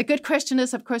 The good question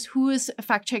is, of course, who is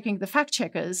fact-checking the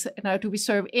fact-checkers? Now, do we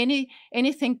serve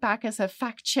anything back as a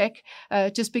fact-check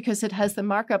just because it has the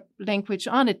markup language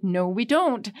on it? No, we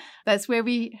don't. That's where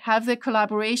we have the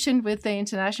collaboration with the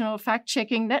International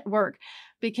Fact-Checking Network,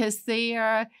 because they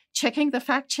are checking the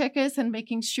fact-checkers and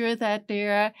making sure that they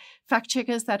are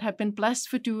fact-checkers that have been blessed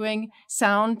for doing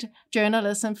sound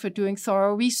journalism, for doing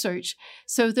thorough research.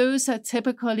 So those are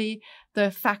typically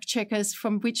the fact-checkers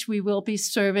from which we will be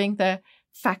serving the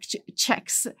fact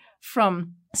checks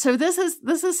from. So this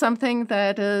is something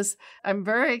that I'm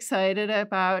very excited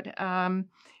about.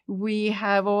 We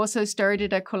have also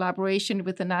started a collaboration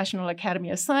with the National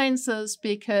Academy of Sciences,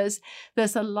 because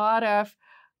there's a lot of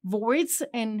voids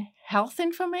in health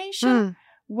information.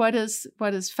 What is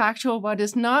factual, what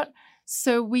is not.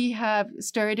 So we have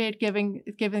started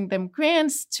giving them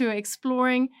grants to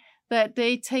exploring that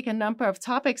they take a number of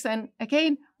topics. And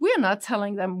again, we're not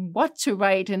telling them what to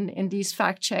write in these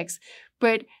fact checks,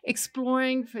 but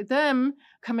exploring for them,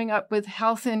 coming up with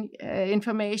health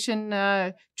information,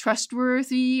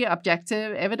 trustworthy,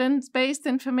 objective, evidence-based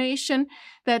information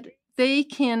that they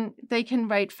can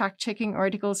write fact-checking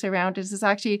articles around. This has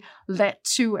actually led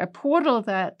to a portal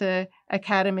that the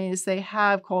academies they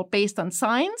have called Based on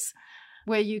Science,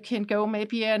 where you can go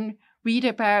maybe and read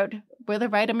about whether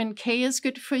vitamin K is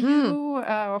good for you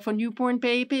or for newborn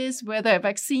babies, whether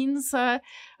vaccines are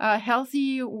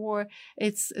healthy, or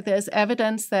there's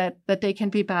evidence that they can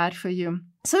be bad for you.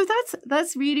 So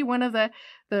that's really one of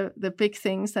the big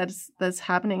things that's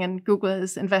happening, and Google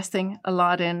is investing a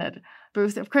lot in it.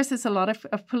 Both, of course, there's a lot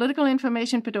of political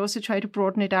information, but also try to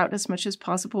broaden it out as much as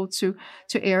possible to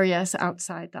areas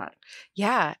outside that.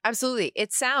 Yeah, absolutely.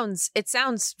 It sounds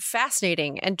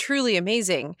fascinating and truly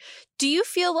amazing. Do you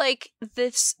feel like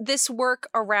this work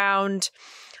around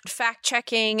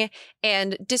fact-checking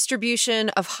and distribution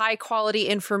of high-quality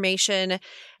information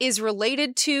is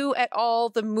related to at all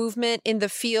the movement in the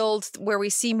field where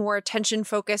we see more attention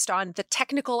focused on the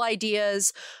technical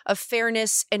ideas of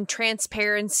fairness and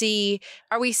transparency?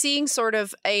 Are we seeing sort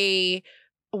of a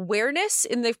awareness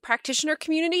in the practitioner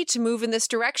community to move in this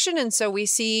direction? And so we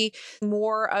see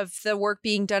more of the work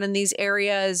being done in these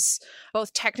areas,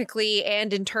 both technically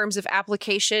and in terms of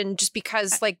application, just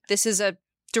because this is a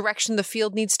direction the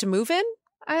field needs to move in?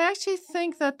 I actually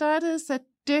think that is a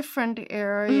different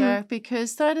area,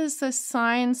 because that is the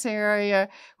science area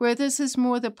where this is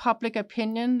more the public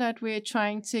opinion that we're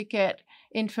trying to get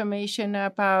information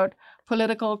about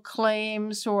political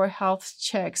claims or health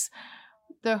checks.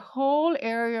 The whole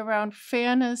area around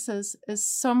fairness is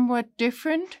somewhat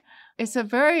different. It's a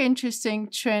very interesting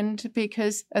trend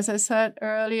because, as I said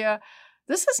earlier,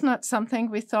 this is not something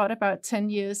we thought about 10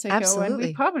 years ago. Absolutely. And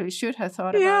we probably should have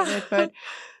thought about it.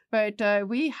 But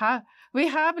we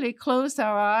happily closed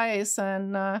our eyes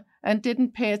and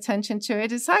didn't pay attention to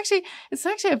it. It's actually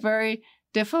a very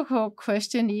difficult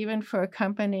question, even for a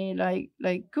company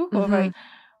like Google, right?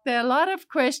 There are a lot of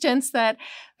questions that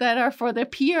are for the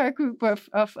PR group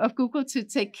of Google to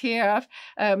take care of.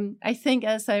 I think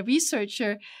as a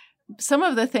researcher, some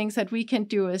of the things that we can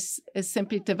do is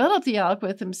simply develop the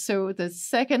algorithms. So the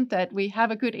second that we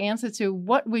have a good answer to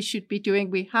what we should be doing,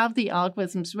 we have the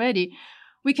algorithms ready.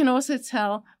 We can also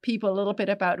tell people a little bit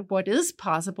about what is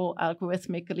possible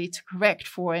algorithmically to correct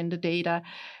for in the data.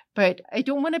 But I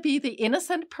don't want to be the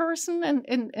innocent person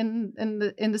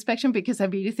in the spectrum, because I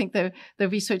really think the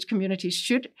research community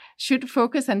should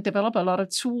focus and develop a lot of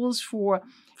tools for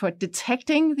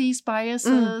detecting these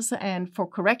biases and for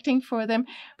correcting for them.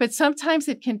 But sometimes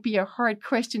it can be a hard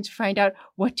question to find out,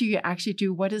 what do you actually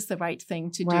do? What is the right thing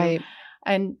to do?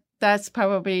 And that's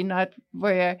probably not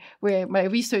where my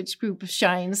research group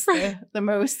shines the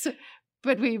most.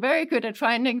 But we're very good at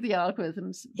finding the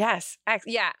algorithms. Yes.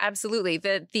 Yeah, absolutely.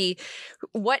 The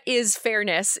what is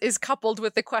fairness is coupled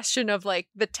with the question of like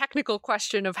the technical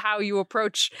question of how you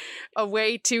approach a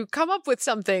way to come up with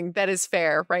something that is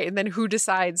fair, right? And then who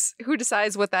decides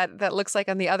what that looks like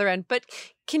on the other end. But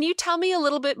can you tell me a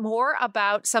little bit more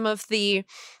about some of the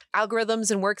algorithms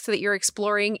and works that you're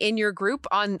exploring in your group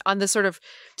on the sort of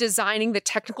designing the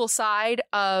technical side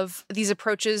of these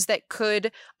approaches that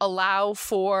could allow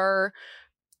for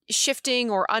shifting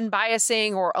or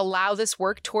unbiasing or allow this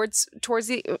work towards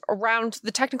around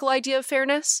the technical idea of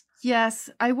fairness? Yes,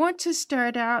 I want to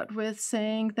start out with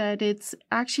saying that it's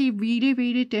actually really,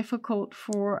 really difficult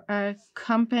for a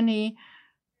company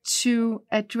to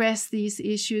address these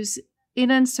issues in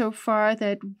and so far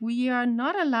that we are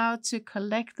not allowed to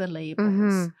collect the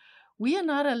labels. We are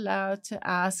not allowed to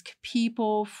ask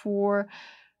people for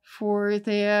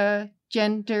their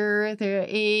gender, their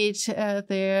age,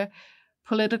 their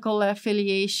political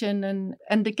affiliation,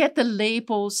 and to get the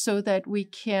labels so that we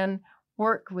can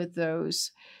work with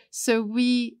those. So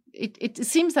it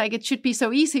seems like it should be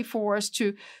so easy for us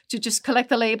to just collect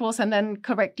the labels and then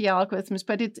correct the algorithms,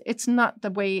 but it's not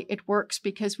the way it works,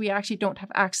 because we actually don't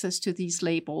have access to these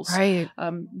labels. Right.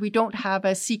 We don't have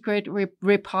a secret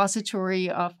repository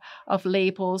of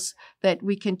labels that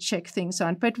we can check things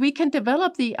on, but we can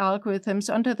develop the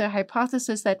algorithms under the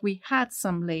hypothesis that we had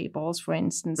some labels, for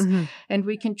instance, and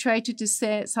we can try to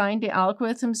design the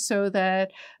algorithms so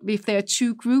that if there are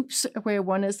two groups where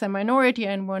one is a minority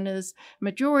and one is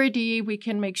majority, we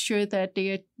can make sure that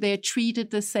they're treated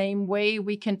the same way.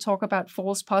 We can talk about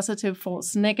false positive,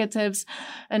 false negatives,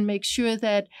 and make sure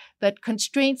that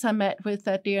constraints are met with,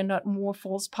 that there are not more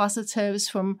false positives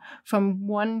from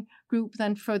one group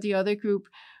than for the other group.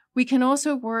 We can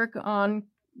also work on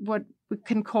what we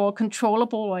can call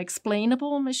controllable or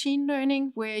explainable machine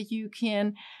learning, where you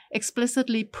can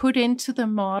explicitly put into the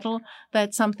model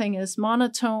that something is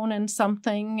monotone and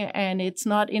something, and it's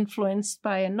not influenced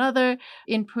by another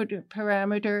input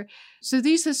parameter. So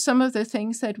these are some of the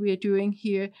things that we are doing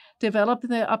here, developing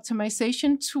the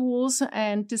optimization tools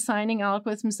and designing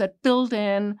algorithms that build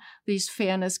in these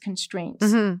fairness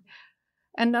constraints.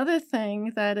 Another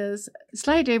thing that is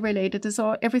slightly related is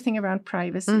everything around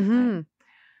privacy.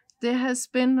 There has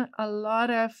been a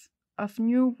lot of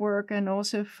new work, and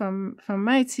also from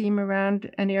my team,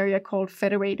 around an area called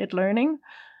federated learning.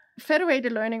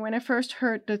 Federated learning, when I first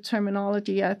heard the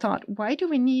terminology, I thought, why do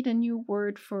we need a new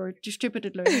word for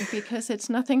distributed learning? Because it's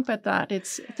nothing but that.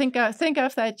 It's think of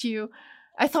that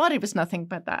I thought it was nothing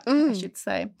but that, I should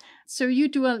say. So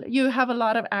you have a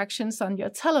lot of actions on your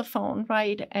telephone,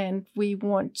 right? And we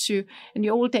want to, in the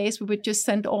old days, we would just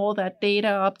send all that data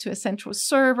up to a central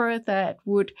server that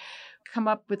would come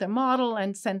up with a model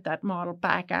and send that model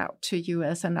back out to you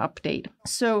as an update.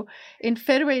 So in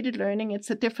federated learning, it's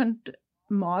a different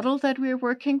model that we're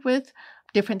working with,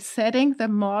 different setting. The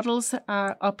models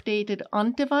are updated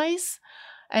on device,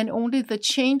 and only the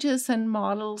changes in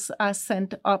models are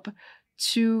sent up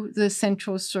to the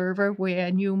central server, where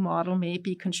a new model may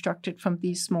be constructed from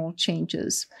these small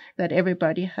changes that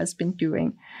everybody has been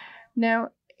doing. Now,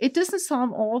 it doesn't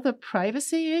solve all the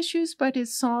privacy issues, but it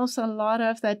solves a lot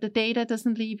of that the data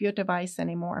doesn't leave your device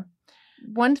anymore.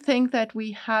 One thing that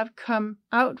we have come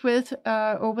out with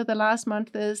over the last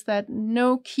month is that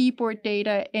no keyboard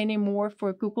data anymore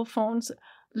for Google phones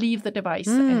leave the device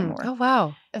anymore. Oh,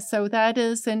 wow. So that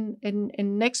is in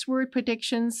next word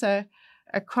predictions,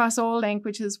 across all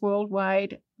languages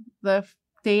worldwide, the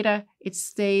data, it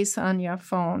stays on your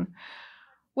phone.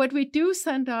 What we do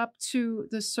send up to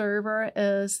the server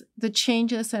is the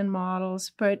changes in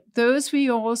models, but those we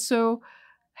also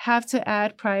have to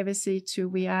add privacy to.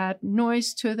 We add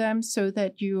noise to them so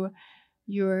that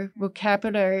your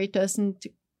vocabulary doesn't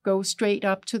go straight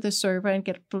up to the server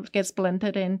and gets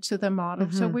blended into the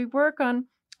model. So we work on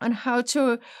how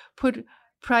to put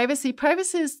Privacy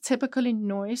is typically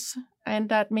noise, and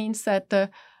that means that the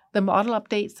model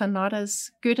updates are not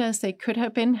as good as they could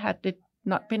have been had it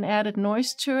not been added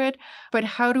noise to it. But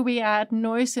how do we add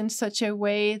noise in such a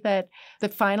way that the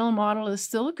final model is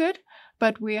still good,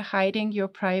 but we're hiding your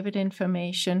private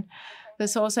information?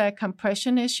 There's also a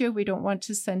compression issue. We don't want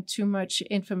to send too much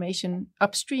information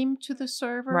upstream to the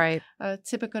server. Right.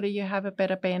 Typically, you have a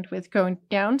better bandwidth going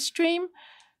downstream.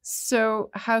 So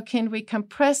how can we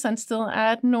compress and still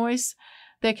add noise?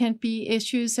 There can be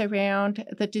issues around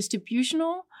the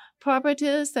distributional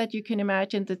properties that you can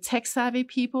imagine. The tech-savvy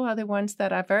people are the ones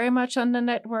that are very much on the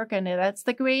network, and that's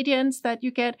the gradients that you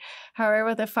get.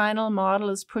 However, the final model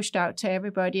is pushed out to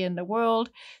everybody in the world,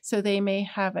 so they may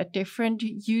have a different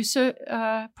user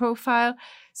profile.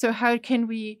 So how can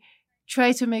we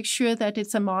try to make sure that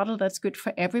it's a model that's good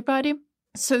for everybody?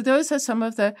 So those are some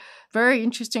of the very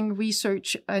interesting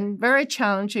research and very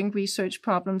challenging research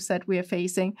problems that we are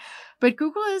facing. But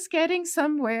Google is getting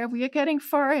somewhere. We are getting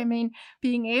far. I mean,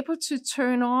 being able to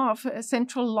turn off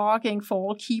central logging for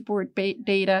all keyboard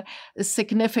data is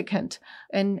significant.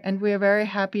 And we're very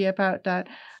happy about that.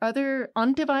 Other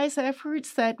on-device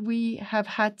efforts that we have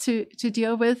had to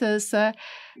deal with is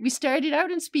we started out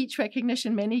in speech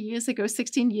recognition many years ago,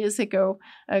 16 years ago.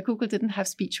 Google didn't have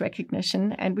speech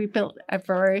recognition, and we built a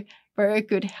very, very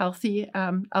good, healthy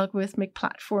algorithmic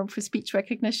platform for speech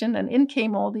recognition. And in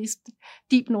came all these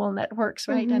deep neural networks,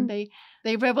 right? Mm-hmm. And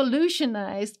they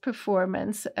revolutionized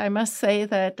performance. I must say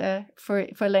that for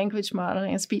language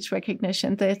modeling and speech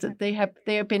recognition, they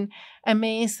have been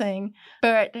amazing.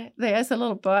 But there's a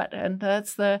little but, and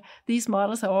that's these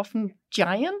models are often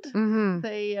giant. Mm-hmm.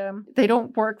 They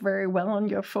don't work very well on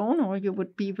your phone, or you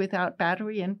would be without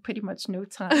battery in pretty much no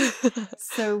time.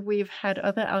 So we've had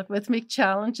other algorithmic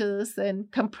challenges in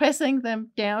compressing them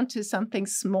down to something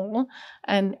small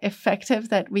and effective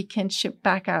that we can ship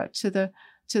back out to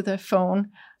the phone.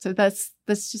 So that's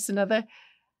just another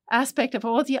aspect of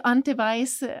all the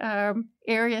on-device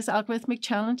areas, algorithmic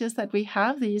challenges that we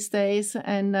have these days.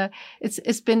 And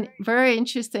it's been very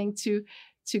interesting to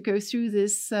go through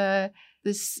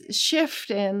this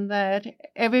shift in that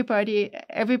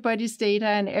everybody's data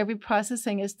and every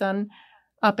processing is done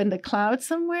up in the cloud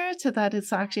somewhere, so that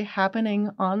it's actually happening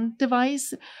on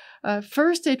device.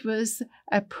 First, it was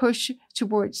a push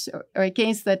towards or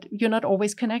against that you're not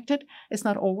always connected. It's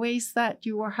not always that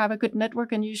you have a good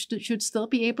network, and you should still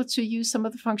be able to use some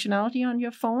of the functionality on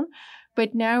your phone.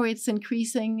 But now it's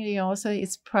increasingly also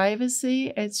it's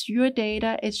privacy, it's your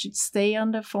data, it should stay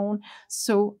on the phone.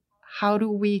 So how do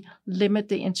we limit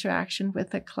the interaction with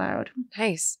the cloud?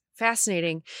 Nice.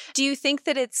 Fascinating. Do you think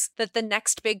that it's the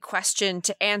next big question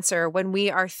to answer when we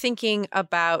are thinking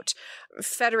about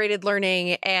federated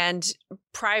learning and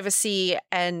privacy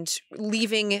and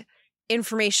leaving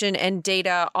information and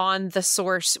data on the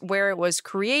source where it was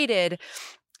created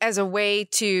as a way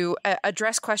to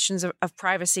address questions of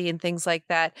privacy and things like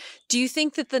that? Do you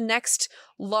think that the next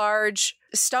large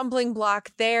stumbling block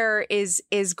there is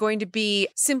going to be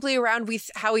simply around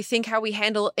how we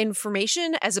handle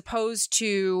information, as opposed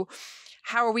to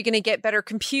how are we going to get better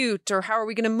compute, or how are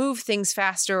we going to move things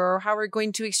faster, or how are we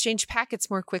going to exchange packets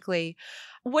more quickly?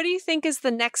 What do you think is the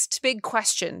next big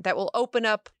question that will open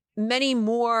up many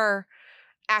more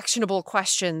actionable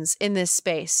questions in this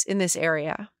space, in this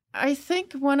area? I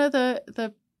think one of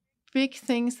the big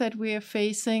things that we are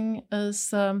facing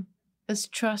is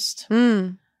trust.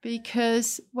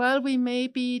 Because while we may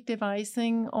be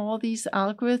devising all these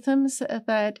algorithms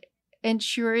that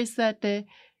ensures that the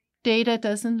data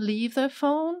doesn't leave the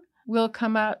phone, we'll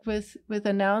come out with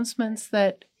announcements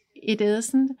that it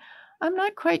isn't. I'm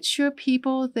not quite sure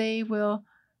they will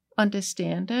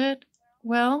understand it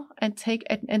well and take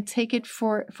it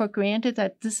for granted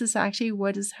that this is actually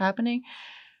what is happening.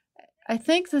 I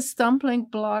think the stumbling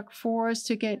block for us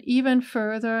to get even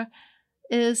further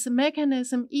is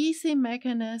easy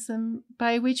mechanism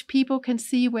by which people can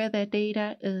see where their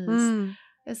data is.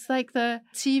 It's like the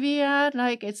TV ad,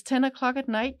 like it's 10 o'clock at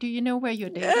night. Do you know where your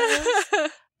data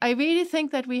is? I really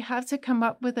think that we have to come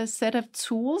up with a set of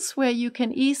tools where you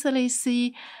can easily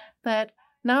see that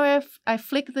now I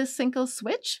flick this single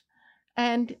switch,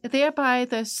 and thereby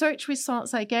the search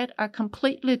results I get are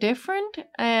completely different,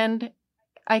 and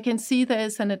I can see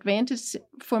there's an advantage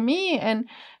for me and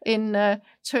in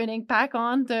turning back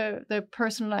on the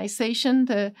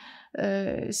personalization,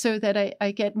 so that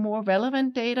I get more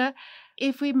relevant data.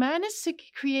 If we manage to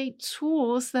create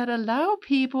tools that allow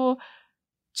people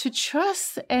to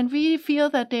trust and really feel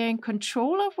that they're in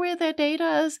control of where their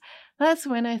data is, that's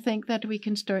when I think that we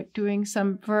can start doing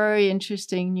some very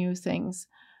interesting new things.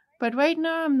 But right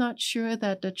now, I'm not sure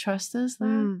that the trust is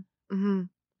there. Mm-hmm.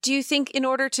 Do you think in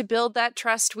order to build that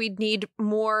trust, we'd need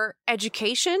more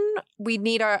education? We'd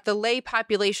need the lay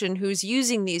population who's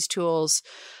using these tools,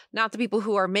 not the people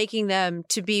who are making them,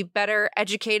 to be better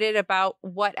educated about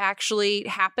what actually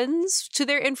happens to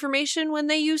their information when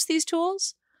they use these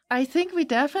tools? I think we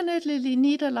definitely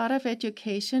need a lot of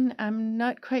education. I'm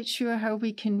not quite sure how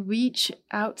we can reach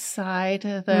outside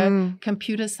the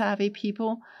computer savvy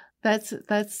people. That's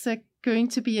going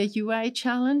to be a UI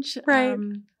challenge. Right.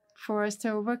 For us to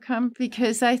overcome,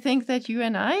 because I think that you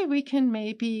and I, we can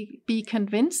maybe be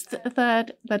convinced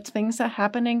that things are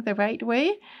happening the right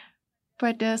way,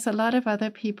 but there's a lot of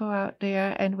other people out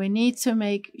there, and we need to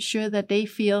make sure that they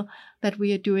feel that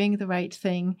we are doing the right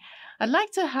thing. I'd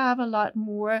like to have a lot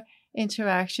more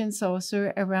interactions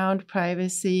also around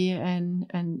privacy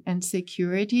and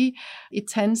security. It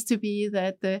tends to be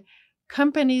that the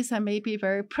companies are maybe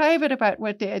very private about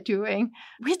what they're doing.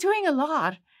 We're doing a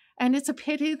lot. And it's a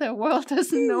pity the world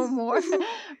doesn't know more,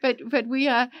 but we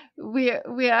are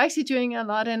actually doing a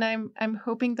lot, and I'm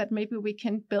hoping that maybe we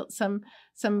can build some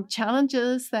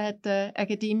challenges that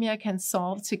academia can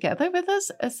solve together with us,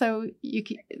 so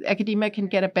academia can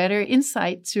get a better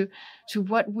insight to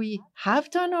what we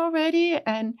have done already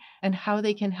and how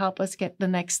they can help us get the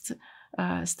next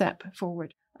step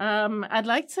forward. I'd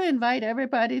like to invite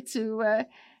everybody to,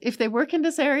 if they work in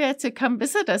this area, to come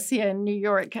visit us here in New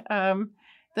York.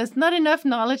 There's not enough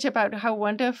knowledge about how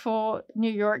wonderful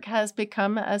New York has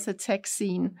become as a tech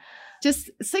scene. Just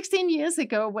 16 years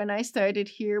ago when I started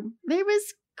here, there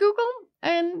was Google,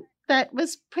 and that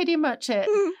was pretty much it.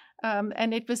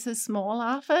 And it was a small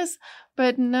office,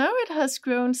 but now it has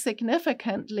grown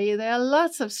significantly. There are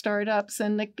lots of startups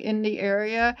in the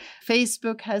area.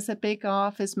 Facebook has a big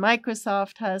office.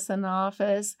 Microsoft has an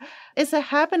office. It's a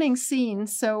happening scene.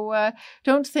 So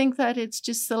don't think that it's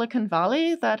just Silicon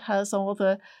Valley that has all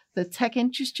the tech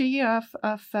industry of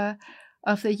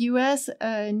the U.S.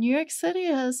 New York City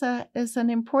is an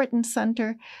important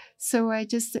center. So I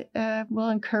just will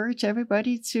encourage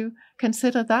everybody to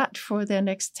consider that for their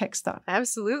next tech stop.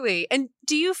 Absolutely. And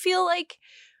do you feel like,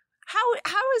 how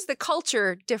is the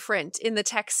culture different in the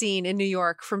tech scene in New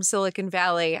York from Silicon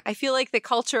Valley? I feel like the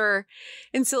culture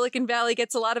in Silicon Valley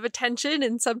gets a lot of attention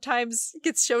and sometimes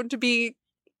gets shown to be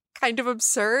kind of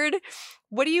absurd.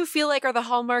 What do you feel like are the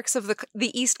hallmarks of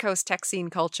the East Coast tech scene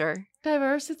culture?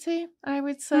 Diversity, I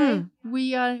would say.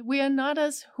 We are not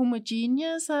as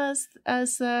homogeneous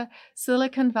as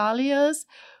Silicon Valley is.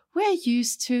 We're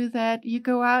used to that. You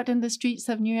go out in the streets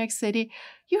of New York City,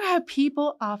 you have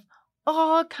people of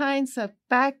all kinds of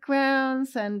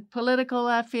backgrounds and political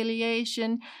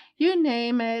affiliation. You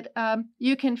name it,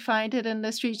 you can find it in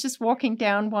the streets just walking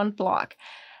down one block.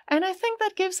 And I think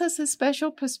that gives us a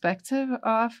special perspective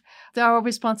of our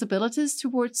responsibilities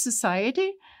towards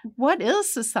society. What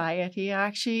is society,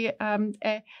 actually?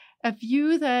 A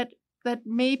view that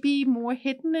may be more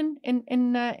hidden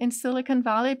in Silicon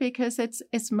Valley because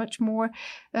it's much more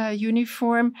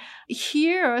uniform.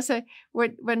 Here,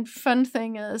 one fun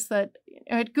thing is that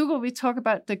at Google, we talk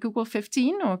about the Google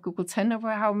 15 or Google 10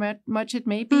 over how much it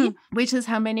may be, which is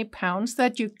how many pounds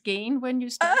that you gain when you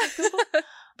start at Google.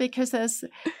 Because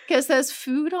there's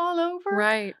food all over,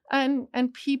 right?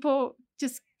 And people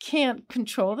just can't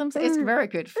control themselves. It's very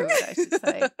good food, I should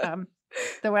say.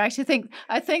 Though I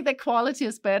think the quality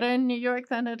is better in New York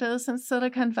than it is in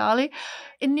Silicon Valley.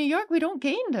 In New York, we don't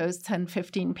gain those 10,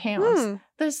 15 pounds.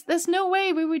 There's no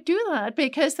way we would do that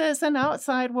because there's an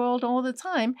outside world all the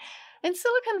time. In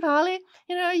Silicon Valley,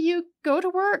 you go to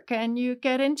work and you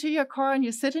get into your car and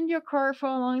you sit in your car for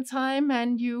a long time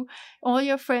and all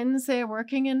your friends, they're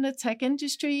working in the tech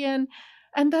industry and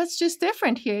that's just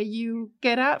different here. You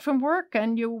get out from work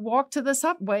and you walk to the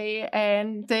subway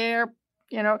and they're,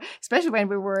 especially when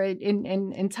we were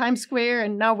in Times Square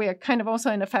and now we're kind of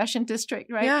also in a fashion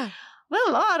district, right? Yeah. There are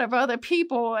a lot of other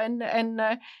people and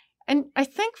I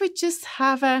think we just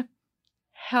have a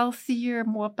healthier,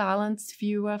 more balanced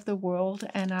view of the world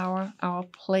and our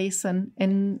place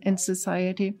in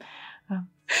society.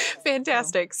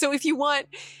 Fantastic. So if you want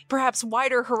perhaps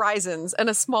wider horizons and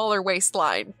a smaller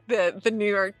waistline, the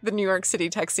New York City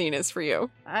tech scene is for you.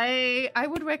 I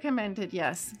would recommend it,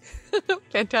 yes.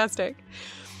 Fantastic.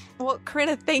 Well,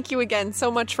 Corinna, thank you again so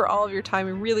much for all of your time.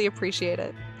 I really appreciate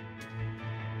it.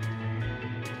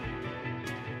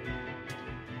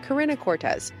 Corinna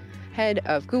Cortez, head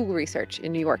of Google Research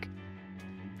in New York.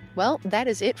 Well, that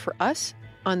is it for us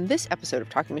on this episode of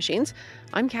Talking Machines.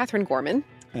 I'm Katherine Gorman.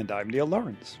 And I'm Neil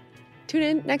Lawrence. Tune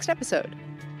in next episode.